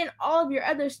 and then all of your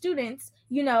other students,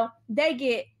 you know, they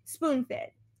get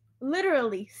spoon-fed,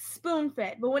 literally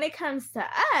spoon-fed. But when it comes to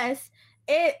us,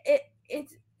 it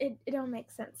don't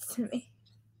make sense to me.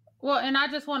 Well, and I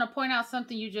just want to point out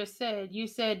something you just said. You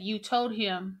said you told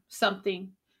him something,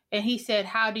 and he said,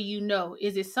 how do you know?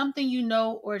 Is it something you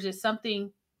know, or is it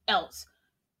something else?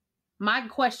 My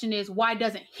question is, why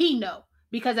doesn't he know?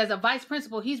 Because as a vice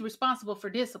principal, he's responsible for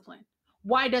discipline.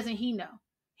 Why doesn't he know?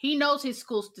 He knows his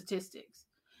school statistics.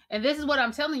 And this is what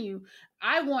I'm telling you.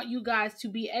 I want you guys to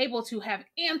be able to have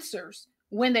answers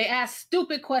when they ask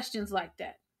stupid questions like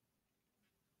that.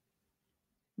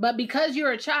 But because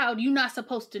you're a child, you're not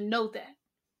supposed to know that.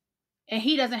 And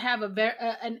he doesn't have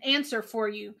an answer for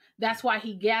you. That's why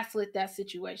he gaslit that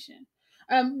situation.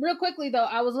 Real quickly, though,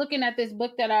 I was looking at this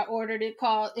book that I ordered.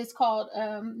 It's called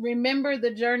Remember the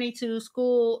Journey to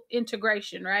School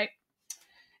Integration, right?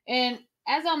 And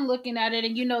as I'm looking at it,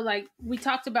 and you know, like we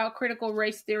talked about critical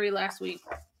race theory last week.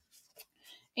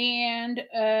 And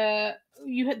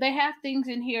they have things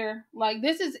in here. Like,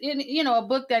 this is a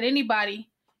book that anybody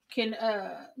can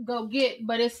go get,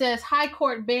 but it says High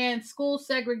Court bans school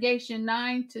segregation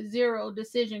 9-0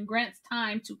 decision grants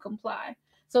time to comply.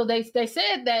 So they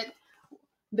said that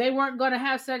they weren't going to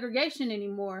have segregation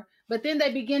anymore, but then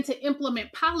they begin to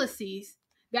implement policies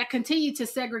that continue to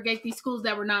segregate these schools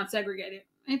that were non-segregated.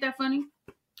 Ain't that funny?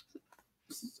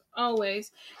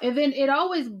 Always. And then it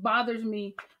always bothers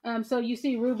me. So you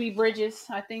see Ruby Bridges,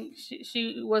 I think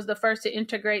she was the first to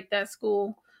integrate that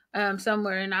school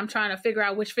somewhere, and I'm trying to figure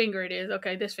out which finger it is.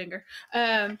 Okay, this finger.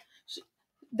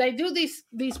 They do these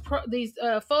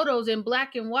photos in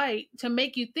black and white to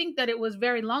make you think that it was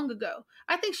very long ago.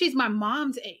 I think she's my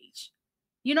mom's age.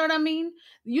 You know what I mean?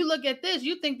 You look at this,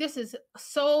 you think this is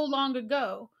so long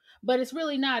ago, but it's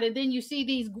really not. And then you see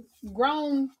these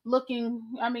grown looking,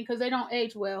 because they don't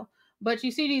age well, but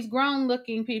you see these grown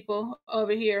looking people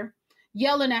over here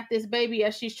yelling at this baby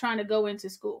as she's trying to go into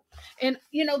school. And,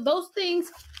 those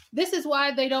things, this is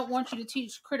why they don't want you to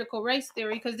teach critical race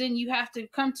theory, because then you have to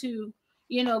come to,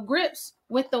 grips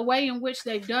with the way in which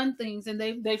they've done things, and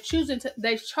they've chosen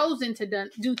to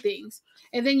do things.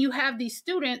 And then you have these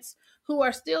students who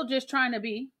are still just trying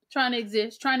to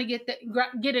exist, trying to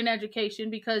get an education,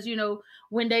 because,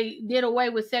 when they did away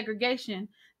with segregation,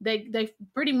 they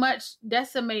pretty much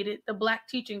decimated the Black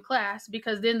teaching class,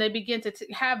 because then they begin to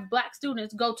have Black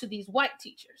students go to these white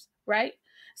teachers, right?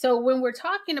 So when we're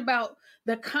talking about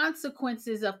the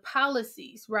consequences of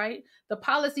policies, right, the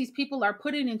policies people are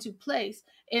putting into place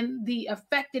and the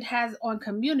effect it has on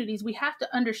communities, we have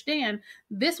to understand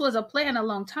this was a plan a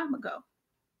long time ago.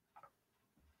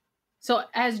 So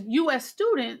as U.S.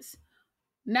 students,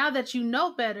 now that you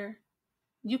know better,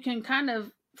 you can kind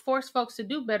of force folks to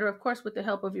do better, of course, with the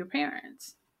help of your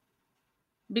parents.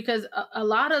 Because a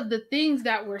lot of the things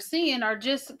that we're seeing are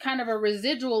just kind of a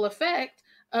residual effect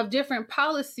of different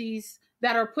policies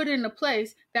that are put into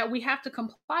place that we have to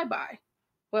comply by.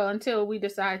 Well, until we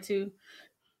decide to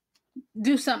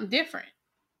do something different.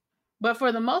 But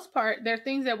for the most part, there are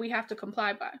things that we have to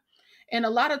comply by. And a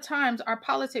lot of times our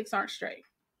politics aren't straight.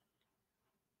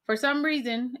 For some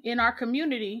reason, in our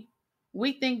community,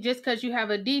 we think just because you have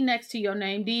a D next to your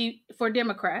name, D for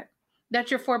Democrat,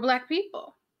 that you're for Black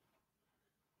people.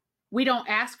 We don't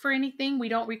ask for anything. We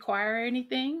don't require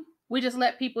anything. We just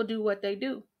let people do what they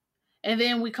do. And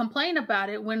then we complain about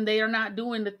it when they are not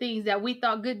doing the things that we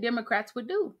thought good Democrats would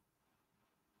do.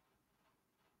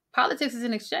 Politics is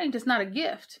an exchange. It's not a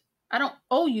gift. I don't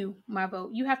owe you my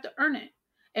vote. You have to earn it.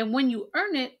 And when you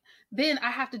earn it, then I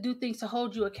have to do things to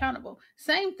hold you accountable.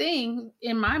 Same thing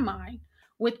in my mind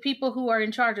with people who are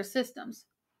in charge of systems,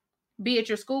 be it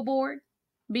your school board,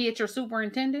 be it your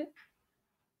superintendent.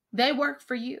 They work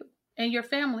for you and your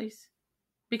families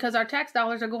because our tax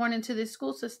dollars are going into this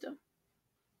school system.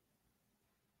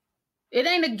 It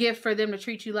ain't a gift for them to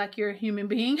treat you like you're a human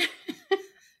being.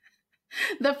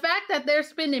 The fact that they're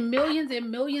spending millions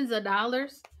and millions of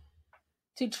dollars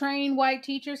to train white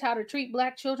teachers how to treat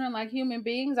Black children like human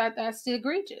beings, that's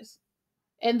egregious.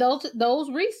 And those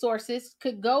resources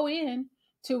could go in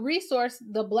to resource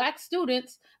the Black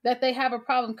students that they have a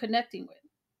problem connecting with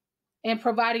and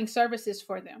providing services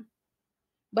for them.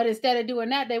 But instead of doing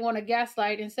that, they want to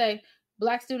gaslight and say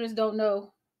Black students don't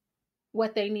know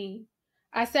what they need.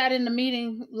 I sat in the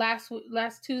meeting last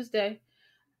Tuesday.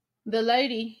 The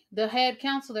lady, the head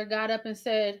counselor, got up and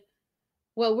said,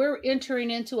 well, we're entering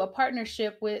into a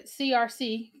partnership with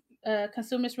CRC,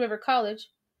 Cosumnes River College,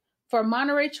 for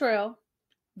Monterey Trail,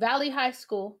 Valley High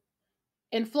School,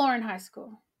 and Florin High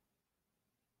School.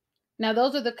 Now,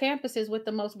 those are the campuses with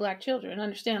the most Black children,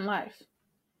 understand life.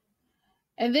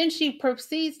 And then she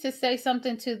proceeds to say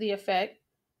something to the effect,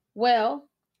 well,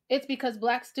 it's because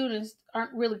Black students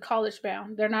aren't really college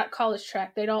bound. They're not college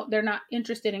track. They're not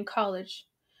interested in college.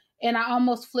 And I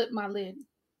almost flipped my lid.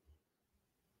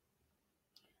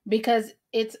 Because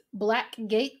it's Black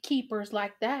gatekeepers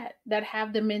like that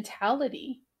have the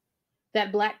mentality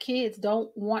that Black kids don't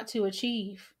want to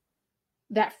achieve.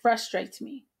 That frustrates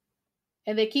me.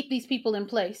 And they keep these people in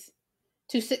place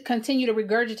to continue to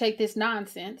regurgitate this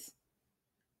nonsense.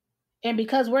 And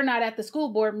because we're not at the school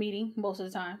board meeting most of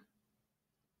the time,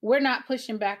 we're not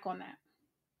pushing back on that.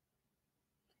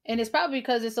 And it's probably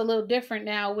because it's a little different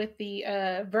now with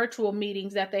the virtual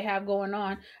meetings that they have going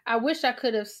on. I wish I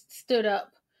could have stood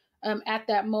up at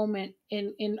that moment,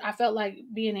 and I felt like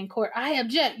being in court. I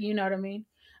object, you know what I mean?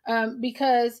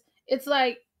 Because it's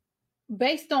like,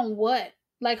 based on what?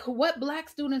 Like, what Black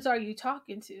students are you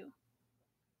talking to?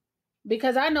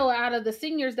 Because I know out of the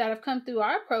seniors that have come through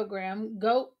our program,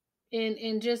 GOAT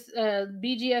and just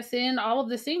BGSN, all of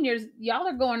the seniors, y'all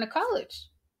are going to college.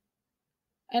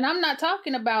 And I'm not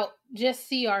talking about just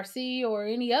CRC or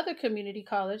any other community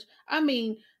college. I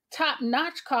mean,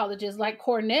 top-notch colleges like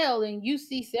Cornell and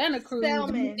UC Santa Cruz,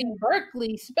 Spelman. UC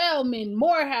Berkeley, Spelman,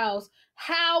 Morehouse,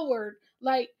 Howard.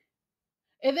 Like,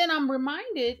 and then I'm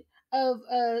reminded of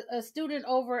a student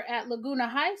over at Laguna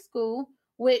High School,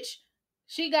 which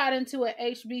she got into a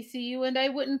HBCU and they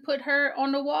wouldn't put her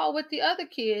on the wall with the other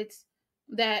kids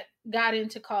that got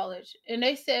into college. And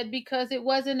they said because it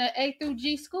wasn't an A through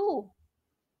G school.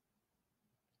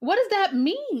 What does that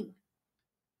mean?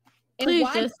 Please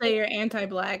just say you're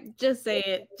anti-Black. Just say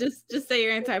it. Just say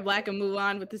you're anti-Black and move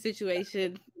on with the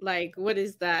situation. Like, what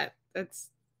is that? That's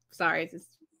sorry.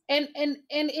 And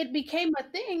it became a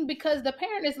thing because the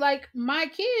parent is like, my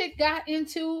kid got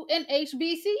into an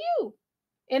HBCU.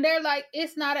 And they're like,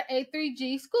 it's not an A through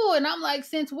G school. And I'm like,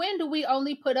 since when do we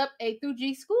only put up A through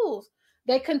G schools?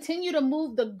 They continue to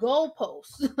move the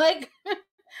goalposts. like,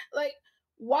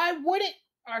 why wouldn't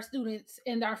our students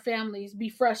and our families be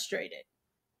frustrated?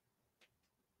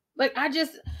 Like, I'm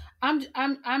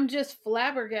just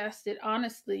flabbergasted,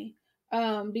 honestly,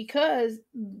 because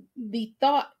the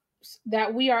thoughts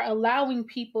that we are allowing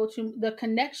people to, the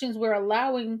connections we're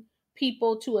allowing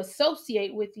people to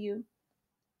associate with you,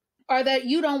 are that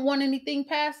you don't want anything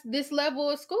past this level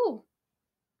of school.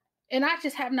 And I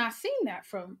just have not seen that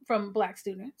from Black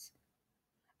students.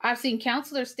 I've seen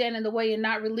counselors stand in the way and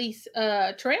not release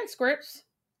transcripts.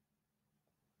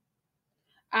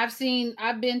 I've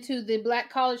been to the Black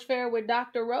College Fair with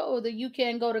Dr. Rowe, the You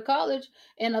Can Go to College,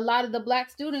 and a lot of the Black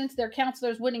students, their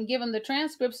counselors wouldn't give them the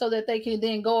transcript so that they can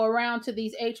then go around to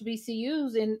these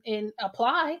HBCUs and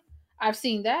apply. I've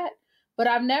seen that, but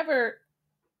I've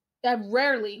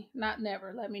rarely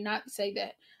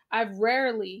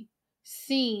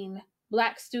seen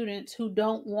Black students who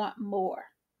don't want more,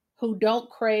 who don't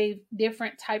crave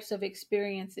different types of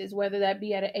experiences, whether that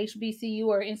be at an HBCU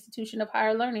or institution of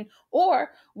higher learning, or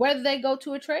whether they go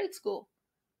to a trade school.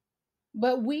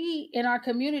 But we in our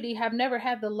community have never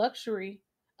had the luxury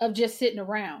of just sitting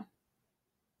around.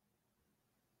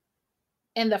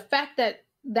 And the fact that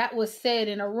that was said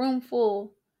in a room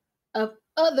full of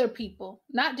other people,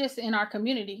 not just in our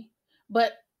community,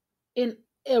 but in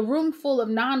a room full of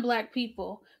non-Black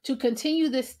people, to continue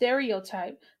this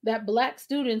stereotype that Black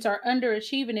students are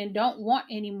underachieving and don't want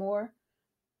anymore,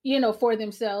 for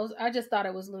themselves. I just thought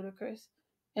it was ludicrous.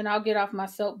 And I'll get off my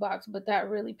soapbox, but that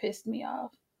really pissed me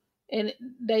off. And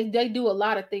they do a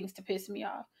lot of things to piss me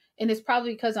off. And it's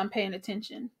probably because I'm paying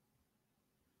attention.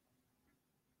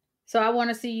 So I want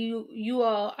to see you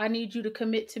all, I need you to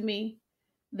commit to me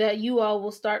that you all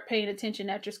will start paying attention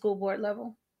at your school board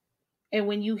level. And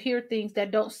when you hear things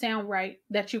that don't sound right,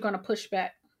 that you're going to push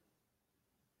back.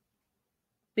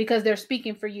 Because they're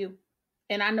speaking for you.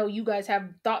 And I know you guys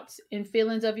have thoughts and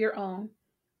feelings of your own.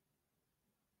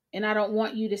 And I don't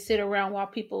want you to sit around while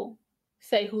people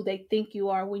say who they think you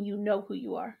are when you know who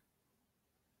you are.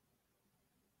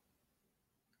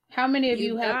 How many of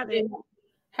you have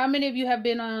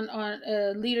been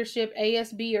on leadership,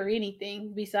 ASB, or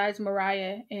anything besides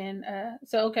Mariah? And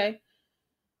okay.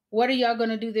 What are y'all going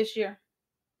to do this year?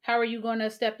 How are you going to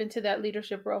step into that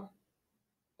leadership role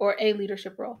or a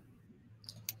leadership role?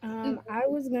 I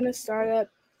was gonna start up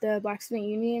the Black Student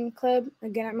Union Club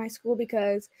again at my school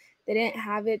because they didn't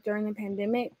have it during the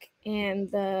pandemic, and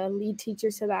the lead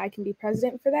teacher said that I can be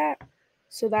president for that.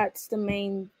 So that's the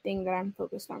main thing that I'm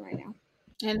focused on right now.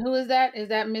 And who is that? Is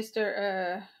that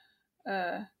Mr.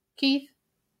 Keith?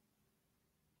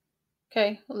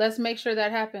 Okay, let's make sure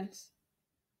that happens.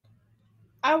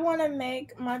 I want to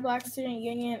make my Black Student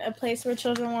Union a place where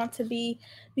children want to be,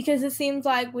 because it seems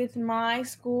like with my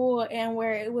school and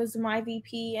where it was my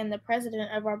VP and the president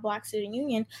of our Black Student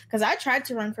Union, because I tried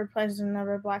to run for president of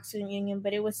our Black Student Union,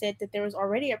 but it was said that there was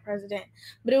already a president.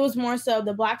 But it was more so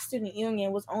the Black Student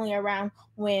Union was only around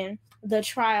when the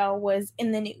trial was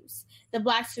in the news. The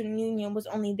Black Student Union was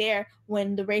only there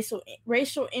when the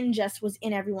racial injustice was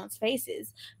in everyone's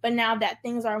faces. But now that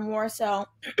things are more so...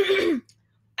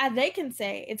 they can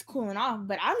say it's cooling off,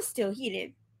 but I'm still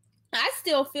heated. I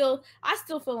still feel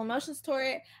emotions toward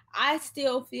it. I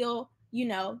still feel,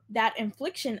 that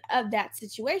infliction of that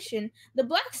situation. The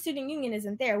Black Student Union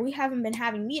isn't there. We haven't been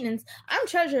having meetings. I'm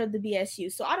treasurer of the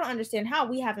BSU, so I don't understand how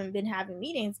we haven't been having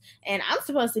meetings, and I'm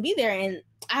supposed to be there, and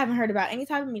I haven't heard about any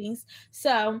type of meetings.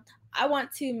 So I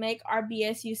want to make our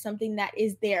BSU something that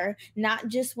is there, not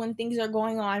just when things are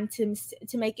going on to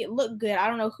make it look good. I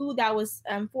don't know who that was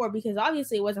for, because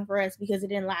obviously it wasn't for us, because it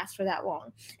didn't last for that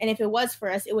long. And if it was for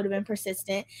us, it would have been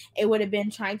persistent. It would have been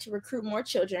trying to recruit more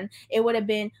children. It would have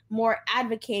been more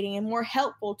advocating and more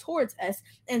helpful towards us,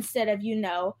 instead of,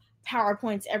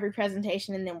 PowerPoints every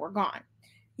presentation and then we're gone.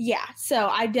 Yeah, so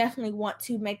I definitely want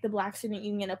to make the Black Student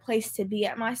Union a place to be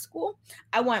at my school.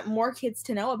 I want more kids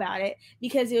to know about it,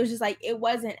 because it was just like, it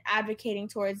wasn't advocating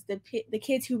towards the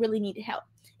kids who really needed help.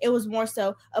 It was more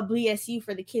so a BSU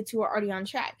for the kids who are already on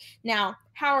track. Now,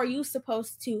 how are you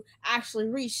supposed to actually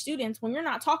reach students when you're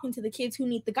not talking to the kids who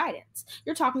need the guidance?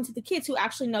 You're talking to the kids who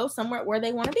actually know somewhere where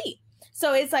they want to be.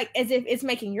 So it's like as if it's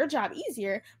making your job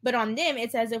easier, but on them,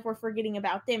 it's as if we're forgetting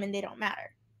about them and they don't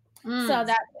matter. So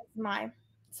that's my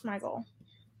goal.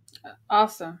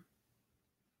 Awesome.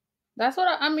 That's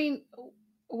what I mean.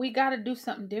 We got to do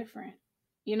something different,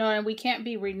 and we can't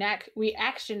be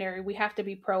reactionary. We have to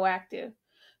be proactive.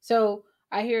 So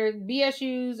I hear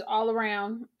BSUs all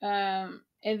around. And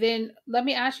then let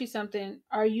me ask you something.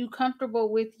 Are you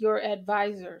comfortable with your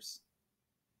advisors?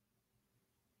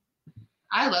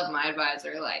 I love my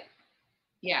advisor.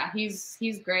 Yeah, he's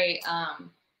great.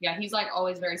 Yeah, he's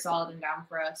always very solid and down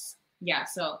for us. Yeah,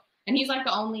 so. And he was like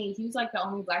the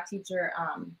only Black teacher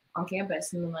on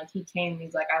campus. And then he came and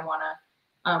he's like, I want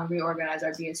to reorganize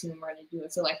our BSU and we're going to do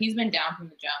it. So he's been down from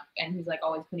the jump, and he's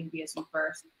always putting BSU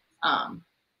first.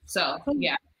 So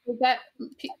yeah. Who is that?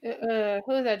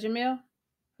 Jamil?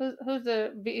 Who's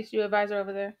the BSU advisor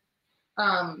over there?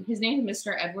 His name is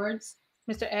Mr. Edwards.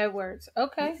 Mr. Edwards.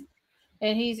 Okay.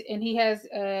 And he has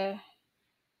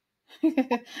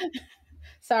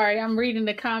sorry, I'm reading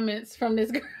the comments from this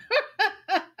girl.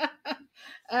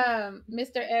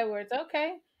 Mr. Edwards.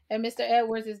 Okay. And Mr.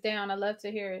 Edwards is down. I love to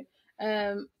hear it.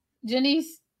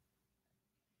 Janice,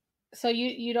 so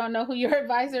you don't know who your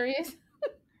advisor is?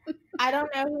 I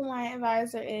don't know who my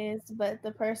advisor is, but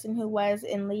the person who was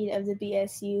in lead of the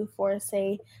BSU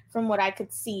from what I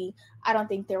could see, I don't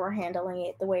think they were handling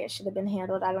it the way it should have been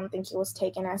handled. I don't think it was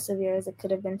taken as severe as it could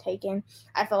have been taken.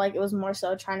 I feel like it was more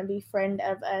so trying to be friend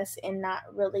of us and not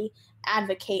really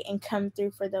advocate and come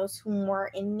through for those who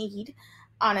were in need.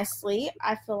 Honestly,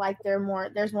 I feel like there's more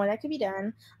that could be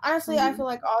done. Honestly, I feel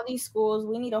like all these schools,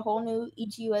 we need a whole new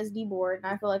EGUSD board, and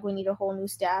I feel like we need a whole new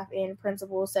staff and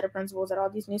set of principals at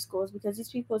all these new schools, because these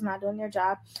people is not doing their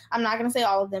job. I'm not going to say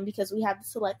all of them, because we have the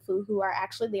select few who are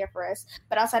actually there for us.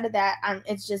 But outside of that,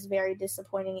 it's just very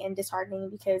disappointing and disheartening,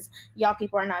 because y'all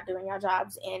people are not doing your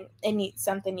jobs, and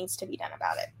something needs to be done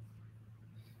about it.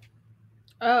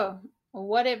 Oh,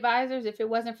 what advisors? If it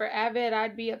wasn't for AVID,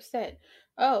 I'd be upset.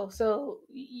 Oh, so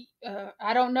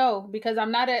I don't know, because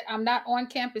I'm not on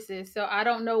campuses, so I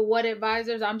don't know what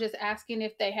advisors. I'm just asking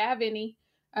if they have any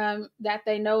that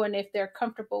they know, and if they're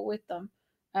comfortable with them.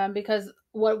 Because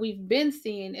what we've been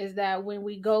seeing is that when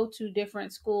we go to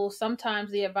different schools,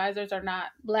 sometimes the advisors are not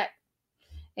Black.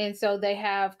 And so they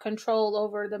have control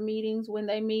over the meetings when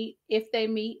they meet, if they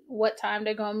meet, what time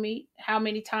they're going to meet, how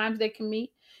many times they can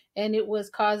meet. And it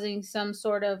was causing some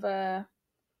sort of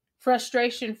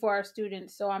frustration for our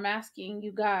students. So I'm asking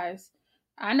you guys,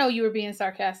 I know you were being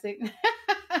sarcastic.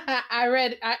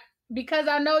 Because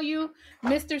I know you,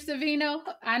 Mr. Savino,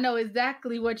 I know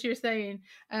exactly what you're saying.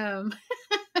 But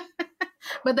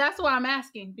that's why I'm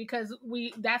asking, because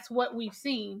that's what we've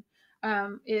seen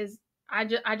is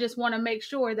I just want to make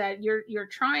sure that you're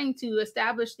trying to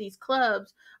establish these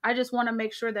clubs. I just want to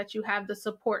make sure that you have the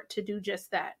support to do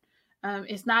just that.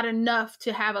 It's not enough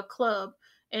to have a club.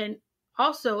 And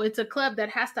also, it's a club that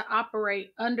has to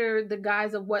operate under the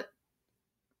guise of what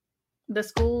the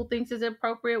school thinks is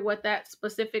appropriate, what that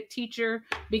specific teacher,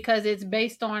 because it's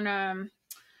based on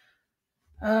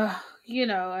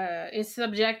it's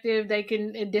subjective. They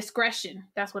can discretion.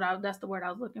 That's the word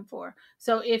I was looking for.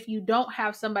 So if you don't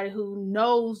have somebody who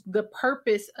knows the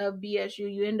purpose of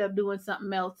BSU, you end up doing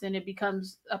something else, and it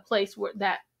becomes a place where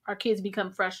that our kids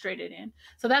become frustrated in.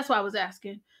 So that's why I was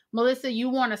asking. Melissa, you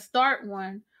want to start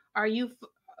one. Are you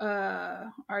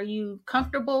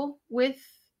comfortable with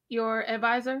your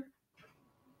advisor?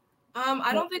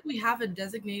 I don't think we have a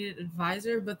designated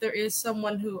advisor, but there is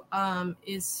someone who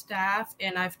is staff,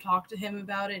 and I've talked to him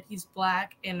about it. He's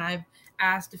Black, and I've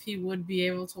asked if he would be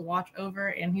able to watch over,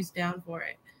 and he's down for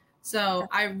it. So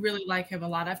I really like him a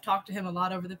lot. I've talked to him a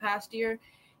lot over the past year,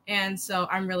 and so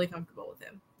I'm really comfortable with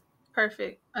him.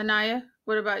 Perfect. Anaya,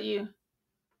 what about you?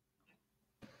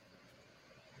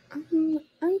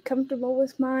 I'm comfortable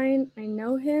with mine. I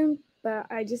know him, but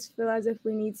I just feel as if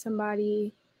we need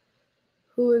somebody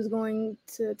who is going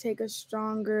to take a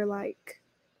stronger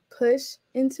push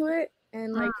into it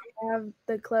and have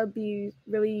the club be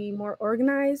really more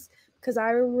organized. Because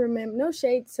I remember, no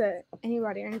shade to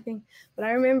anybody or anything, but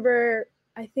I remember,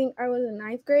 I think I was in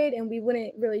 9th grade and we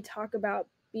wouldn't really talk about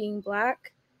being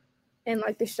Black and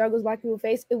the struggles Black people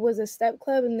face. It was a step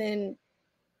club, and then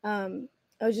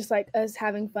it was just us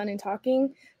having fun and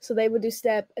talking. So they would do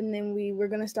step, and then we were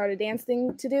going to start a dance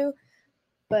thing to do.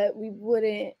 But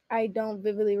I don't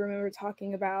vividly remember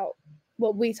talking about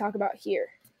what we talk about here.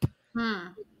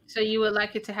 So you would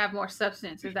like it to have more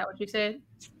substance. Is that what you said?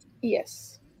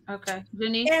 Yes. Okay.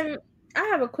 Janice? And I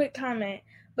have a quick comment,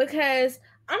 because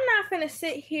I'm not going to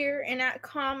sit here and act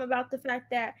calm about the fact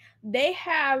that they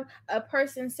have a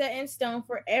person set in stone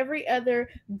for every other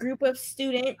group of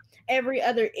student, every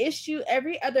other issue,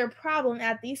 every other problem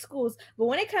at these schools. But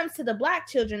when it comes to the Black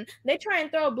children, they try and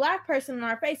throw a Black person in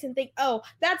our face and think, oh,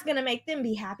 that's going to make them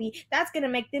be happy. That's going to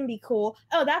make them be cool.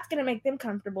 Oh, that's going to make them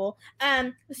comfortable.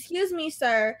 Excuse me,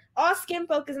 sir. All skin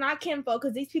folk is not kin folk,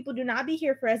 because these people do not be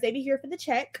here for us. They be here for the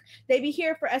check. They be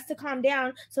here for us to calm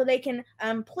down so they can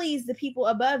please the people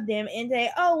above them and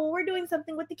say, oh, well, we're doing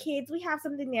something with the kids. We have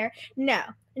something there. No,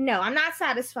 I'm not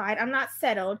satisfied. I'm not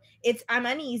settled. I'm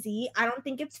uneasy. I don't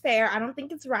think it's fair. I don't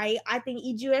think it's right. I think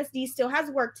EGUSD still has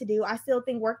work to do. I still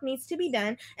think work needs to be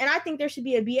done. And I think there should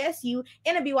be a BSU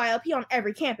and a BYLP on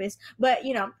every campus. But,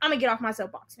 I'm going to get off my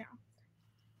soapbox now.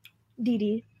 Dee.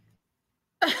 Dee?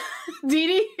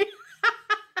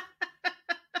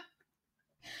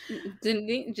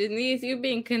 Janice, you're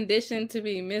being conditioned to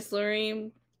be Miss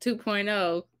Lorraine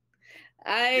 2.0.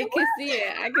 I can see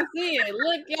it.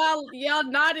 Look, y'all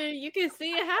nodding. You can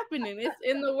see it happening. It's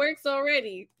in the works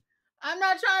already. I'm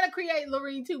not trying to create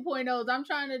Lorraine 2.0s. I'm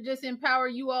trying to just empower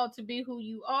you all to be who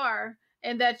you are,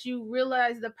 and that you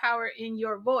realize the power in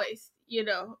your voice.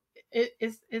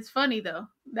 It's funny though.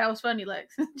 That was funny,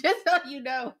 Lex. Just so you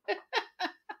know.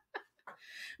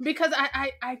 Because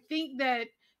I think that,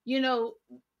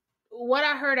 what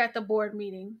I heard at the board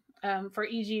meeting for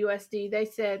EGUSD, they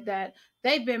said that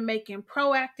they've been making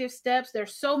proactive steps.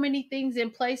 There's so many things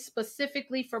in place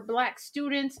specifically for Black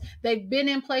students. They've been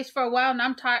in place for a while, and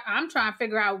I'm trying to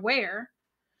figure out where.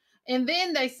 And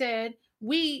then they said,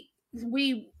 we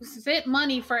sent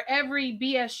money for every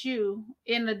BSU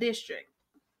in the district.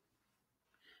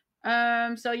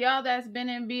 So y'all that's been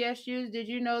in BSUs, did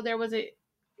you know there was a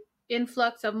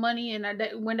influx of money? And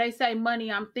when they say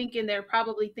money, I'm thinking they're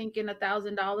probably thinking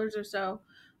 $1,000 or so.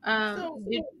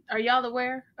 Are y'all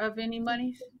aware of any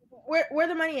monies? Where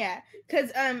the money at?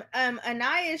 Because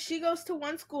Anaya, she goes to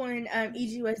one school in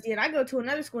EGUSD, and I go to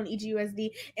another school in EGUSD,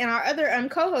 and our other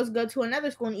co-hosts go to another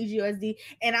school in EGUSD,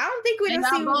 and I don't think we didn't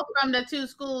see both from the two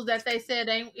schools that they said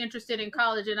ain't interested in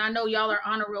college, and I know y'all are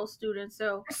honor roll students,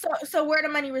 so where the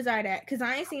money reside at? Because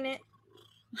I ain't seen it.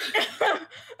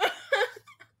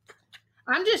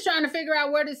 I'm just trying to figure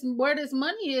out where this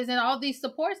money is, and all these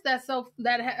supports that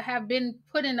have been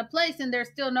put into place, and they're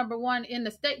still number one in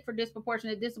the state for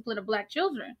disproportionate discipline of Black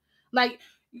children.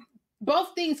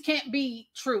 Both things can't be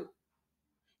true.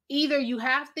 Either you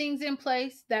have things in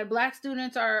place that Black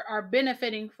students are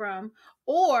benefiting from,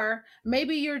 or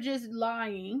maybe you're just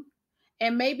lying,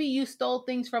 and maybe you stole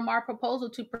things from our proposal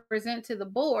to present to the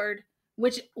board,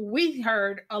 which we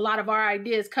heard a lot of our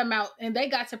ideas come out, and they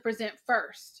got to present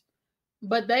first.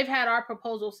 But they've had our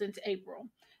proposal since April.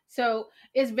 So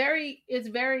it's very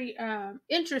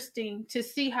interesting to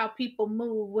see how people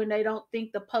move when they don't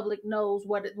think the public knows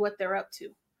what they're up to.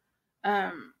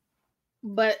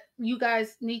 But you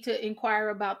guys need to inquire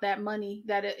about that money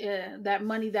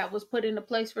that was put into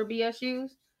place for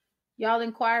BSUs. Y'all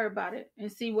inquire about it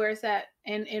and see where it's at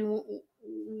and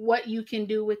what you can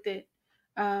do with it.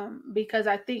 Because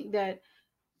I think that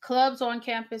clubs on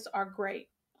campus are great.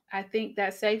 I think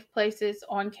that safe places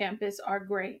on campus are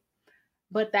great.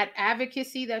 But that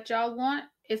advocacy that y'all want,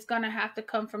 it's going to have to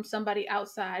come from somebody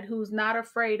outside who's not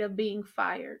afraid of being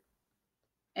fired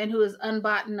and who is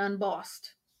unbought and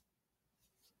unbossed.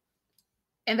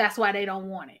 And that's why they don't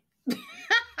want it.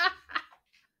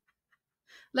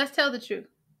 Let's tell the truth.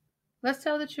 Let's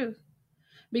tell the truth.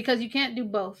 Because you can't do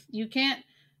both. You can't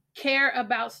care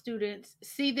about students,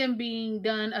 see them being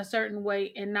done a certain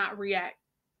way, and not react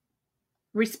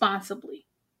responsibly.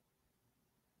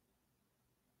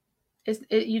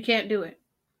 You can't do it.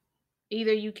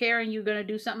 Either you care and you're going to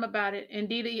do something about it.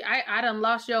 Indeed, I done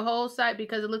lost your whole sight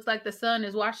because it looks like the sun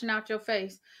is washing out your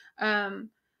face.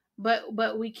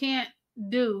 But we can't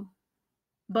do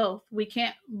both. We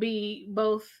can't be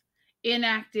both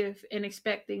inactive and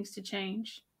expect things to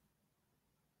change.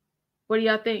 What do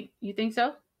y'all think? You think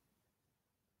so?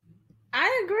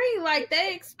 I agree. Like,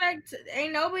 they expect,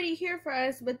 ain't nobody here for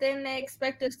us, but then they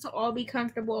expect us to all be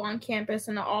comfortable on campus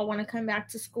and to all want to come back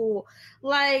to school.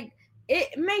 Like,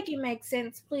 make it make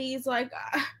sense, please. Like,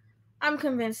 I'm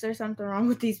convinced there's something wrong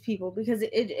with these people because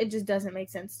it just doesn't make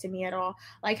sense to me at all.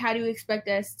 Like, how do you expect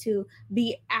us to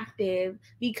be active,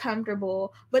 be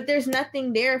comfortable, but there's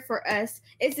nothing there for us?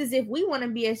 It's as if we want to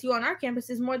BSU on our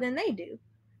campuses more than they do.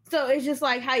 So it's just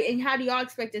like, how do y'all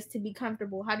expect us to be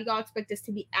comfortable? How do y'all expect us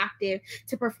to be active,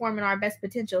 to perform in our best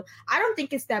potential? I don't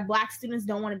think it's that Black students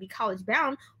don't want to be college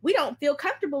bound. We don't feel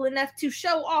comfortable enough to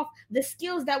show off the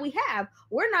skills that we have.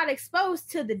 We're not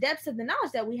exposed to the depths of the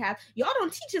knowledge that we have. Y'all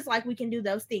don't teach us like we can do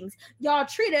those things. Y'all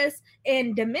treat us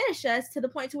and diminish us to the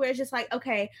point to where it's just like,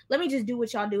 okay, let me just do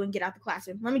what y'all do and get out the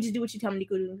classroom. Let me just do what you tell me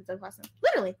to do and get out the classroom.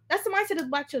 Literally, that's the mindset of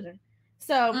Black children.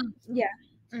 So, yeah.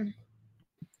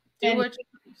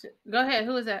 Go ahead.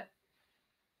 Who is that?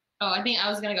 Oh, I think I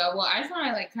was gonna go. Well, I just want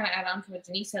to like kind of add on to what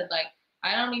Denise said. Like,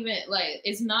 I don't even like.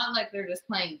 It's not like they're just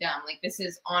playing dumb. Like, this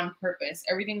is on purpose.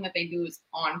 Everything that they do is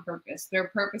on purpose. They're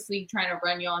purposely trying to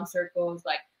run you on circles.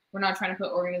 Like, we're not trying to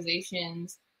put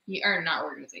organizations, or not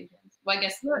organizations. Well, I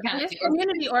guess kind of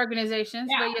community organizations.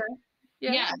 Yeah.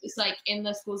 But yeah, it's like in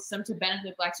the school system to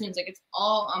benefit Black students. Like, it's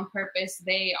all on purpose.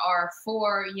 They are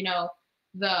for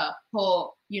the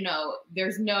whole,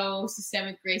 there's no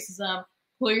systemic racism,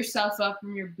 pull yourself up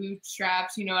from your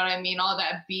bootstraps, you know what I mean? All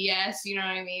that BS, you know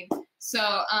what I mean? So,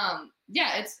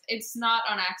 yeah, it's not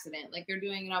on accident. Like, they're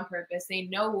doing it on purpose. They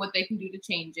know what they can do to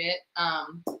change it.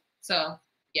 So,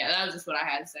 yeah, that was just what I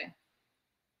had to say.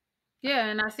 Yeah,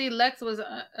 and I see Lex was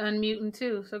unmuting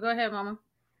too. So go ahead, Mama.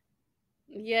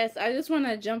 Yes, I just want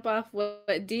to jump off what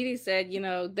Didi said.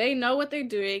 They know what they're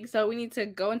doing, so we need to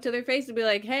go into their face and be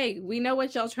like, hey, we know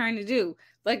what y'all trying to do.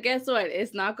 But guess what?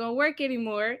 It's not going to work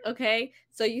anymore, okay?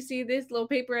 So you see this little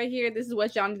paper right here? This is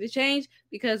what y'all need to change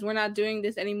because we're not doing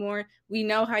this anymore. We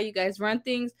know how you guys run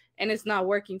things, and it's not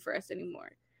working for us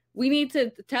anymore. We need to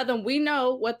tell them we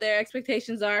know what their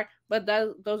expectations are, but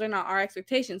those are not our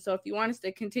expectations. So if you want us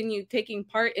to continue taking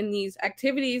part in these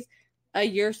activities,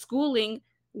 your schooling,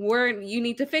 you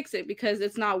need to fix it because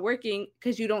it's not working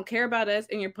because you don't care about us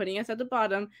and you're putting us at the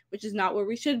bottom, which is not where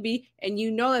we should be. And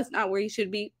that's not where you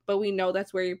should be, but we know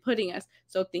that's where you're putting us.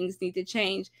 So things need to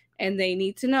change and they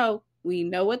need to know we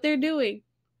know what they're doing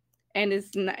and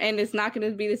it's not going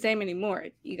to be the same anymore.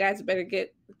 You guys better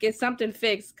get something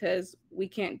fixed because we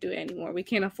can't do it anymore. We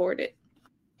can't afford it.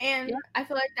 And I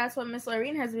feel like that's what Miss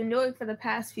Lorene has been doing for the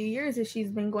past few years is she's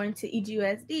been going to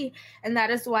EGUSD. And that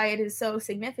is why it is so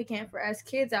significant for us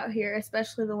kids out here,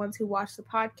 especially the ones who watch the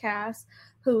podcast,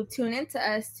 who tune into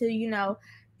us to,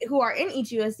 who are in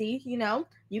EGUSD,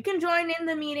 you can join in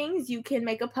the meetings, you can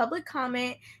make a public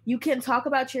comment, you can talk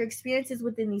about your experiences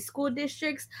within these school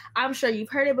districts. I'm sure you've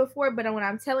heard it before, but when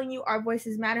I'm telling you our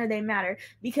voices matter, they matter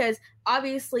because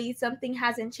obviously something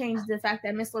hasn't changed. The fact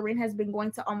that Miss Lorene has been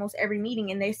going to almost every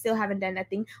meeting and they still haven't done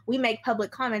nothing. We make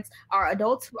public comments. Our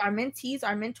adults, our mentees,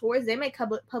 our mentors, they make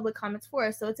public comments for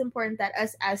us. So it's important that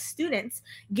us as students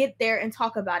get there and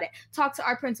talk about it. Talk to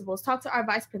our principals, talk to our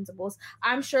vice principals.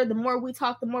 I'm sure the more we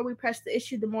talk, the more we press the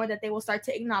issue, the more that they will start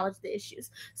to acknowledge the issues.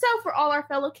 So for all our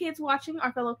fellow kids watching,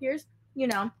 our fellow peers,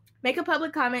 make a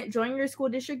public comment, join your school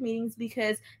district meetings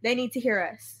because they need to hear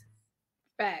us.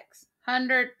 Facts.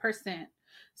 100%.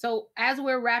 So as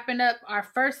we're wrapping up our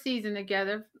first season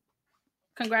together,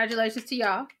 congratulations to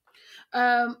y'all.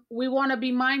 We want to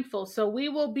be mindful. So we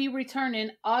will be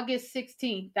returning August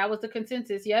 16th. That was the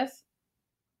consensus, yes?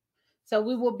 So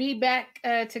we will be back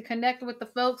to connect with the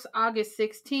folks August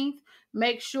 16th.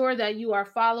 Make sure that you are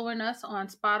following us on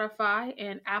Spotify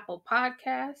and Apple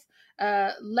Podcasts.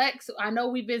 Lex, I know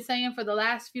we've been saying for the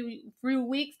last few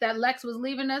weeks that Lex was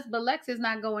leaving us, but Lex is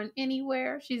not going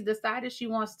anywhere. She's decided she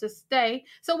wants to stay.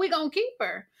 So we're going to keep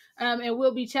her. And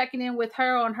we'll be checking in with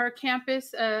her on her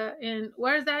campus. And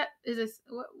where is that? Is this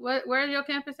where is your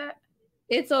campus at?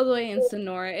 It's all the way in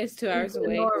Sonora. It's 2 hours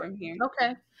away from here.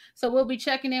 Okay. So we'll be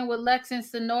checking in with Lex and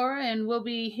Sonora, and we'll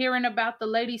be hearing about the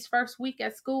ladies' first week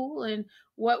at school and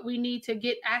what we need to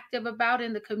get active about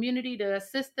in the community to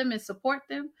assist them and support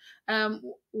them.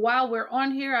 While we're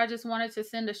on here, I just wanted to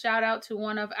send a shout out to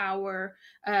one of our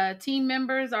team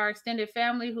members, our extended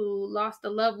family who lost a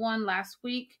loved one last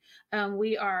week.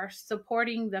 We are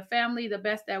supporting the family the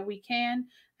best that we can.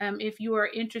 If you are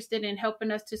interested in helping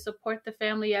us to support the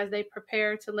family as they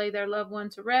prepare to lay their loved one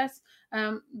to rest,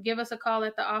 give us a call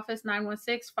at the office,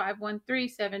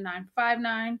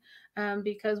 916-513-7959,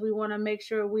 because we want to make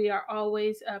sure we are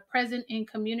always present in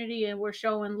community and we're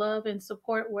showing love and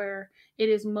support where it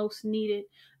is most needed.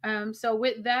 So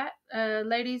with that,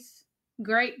 ladies,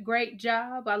 great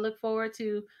job. I look forward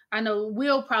to, I know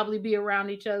we'll probably be around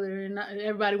each other and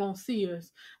everybody won't see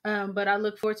us, but I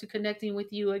look forward to connecting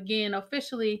with you again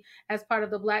officially as part of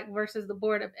the Black versus the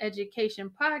Board of Education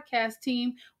podcast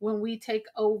team when we take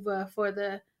over for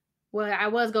the, well, I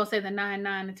was going to say the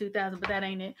 99 and 2000, but that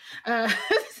ain't it. So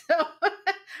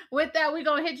with that, we're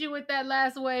going to hit you with that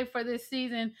last wave for this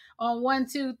season on 1,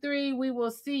 2, 3. We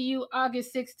will see you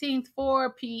August 16th,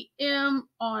 4 p.m.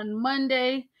 on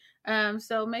Monday.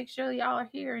 So make sure y'all are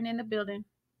here and in the building.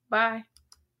 Bye.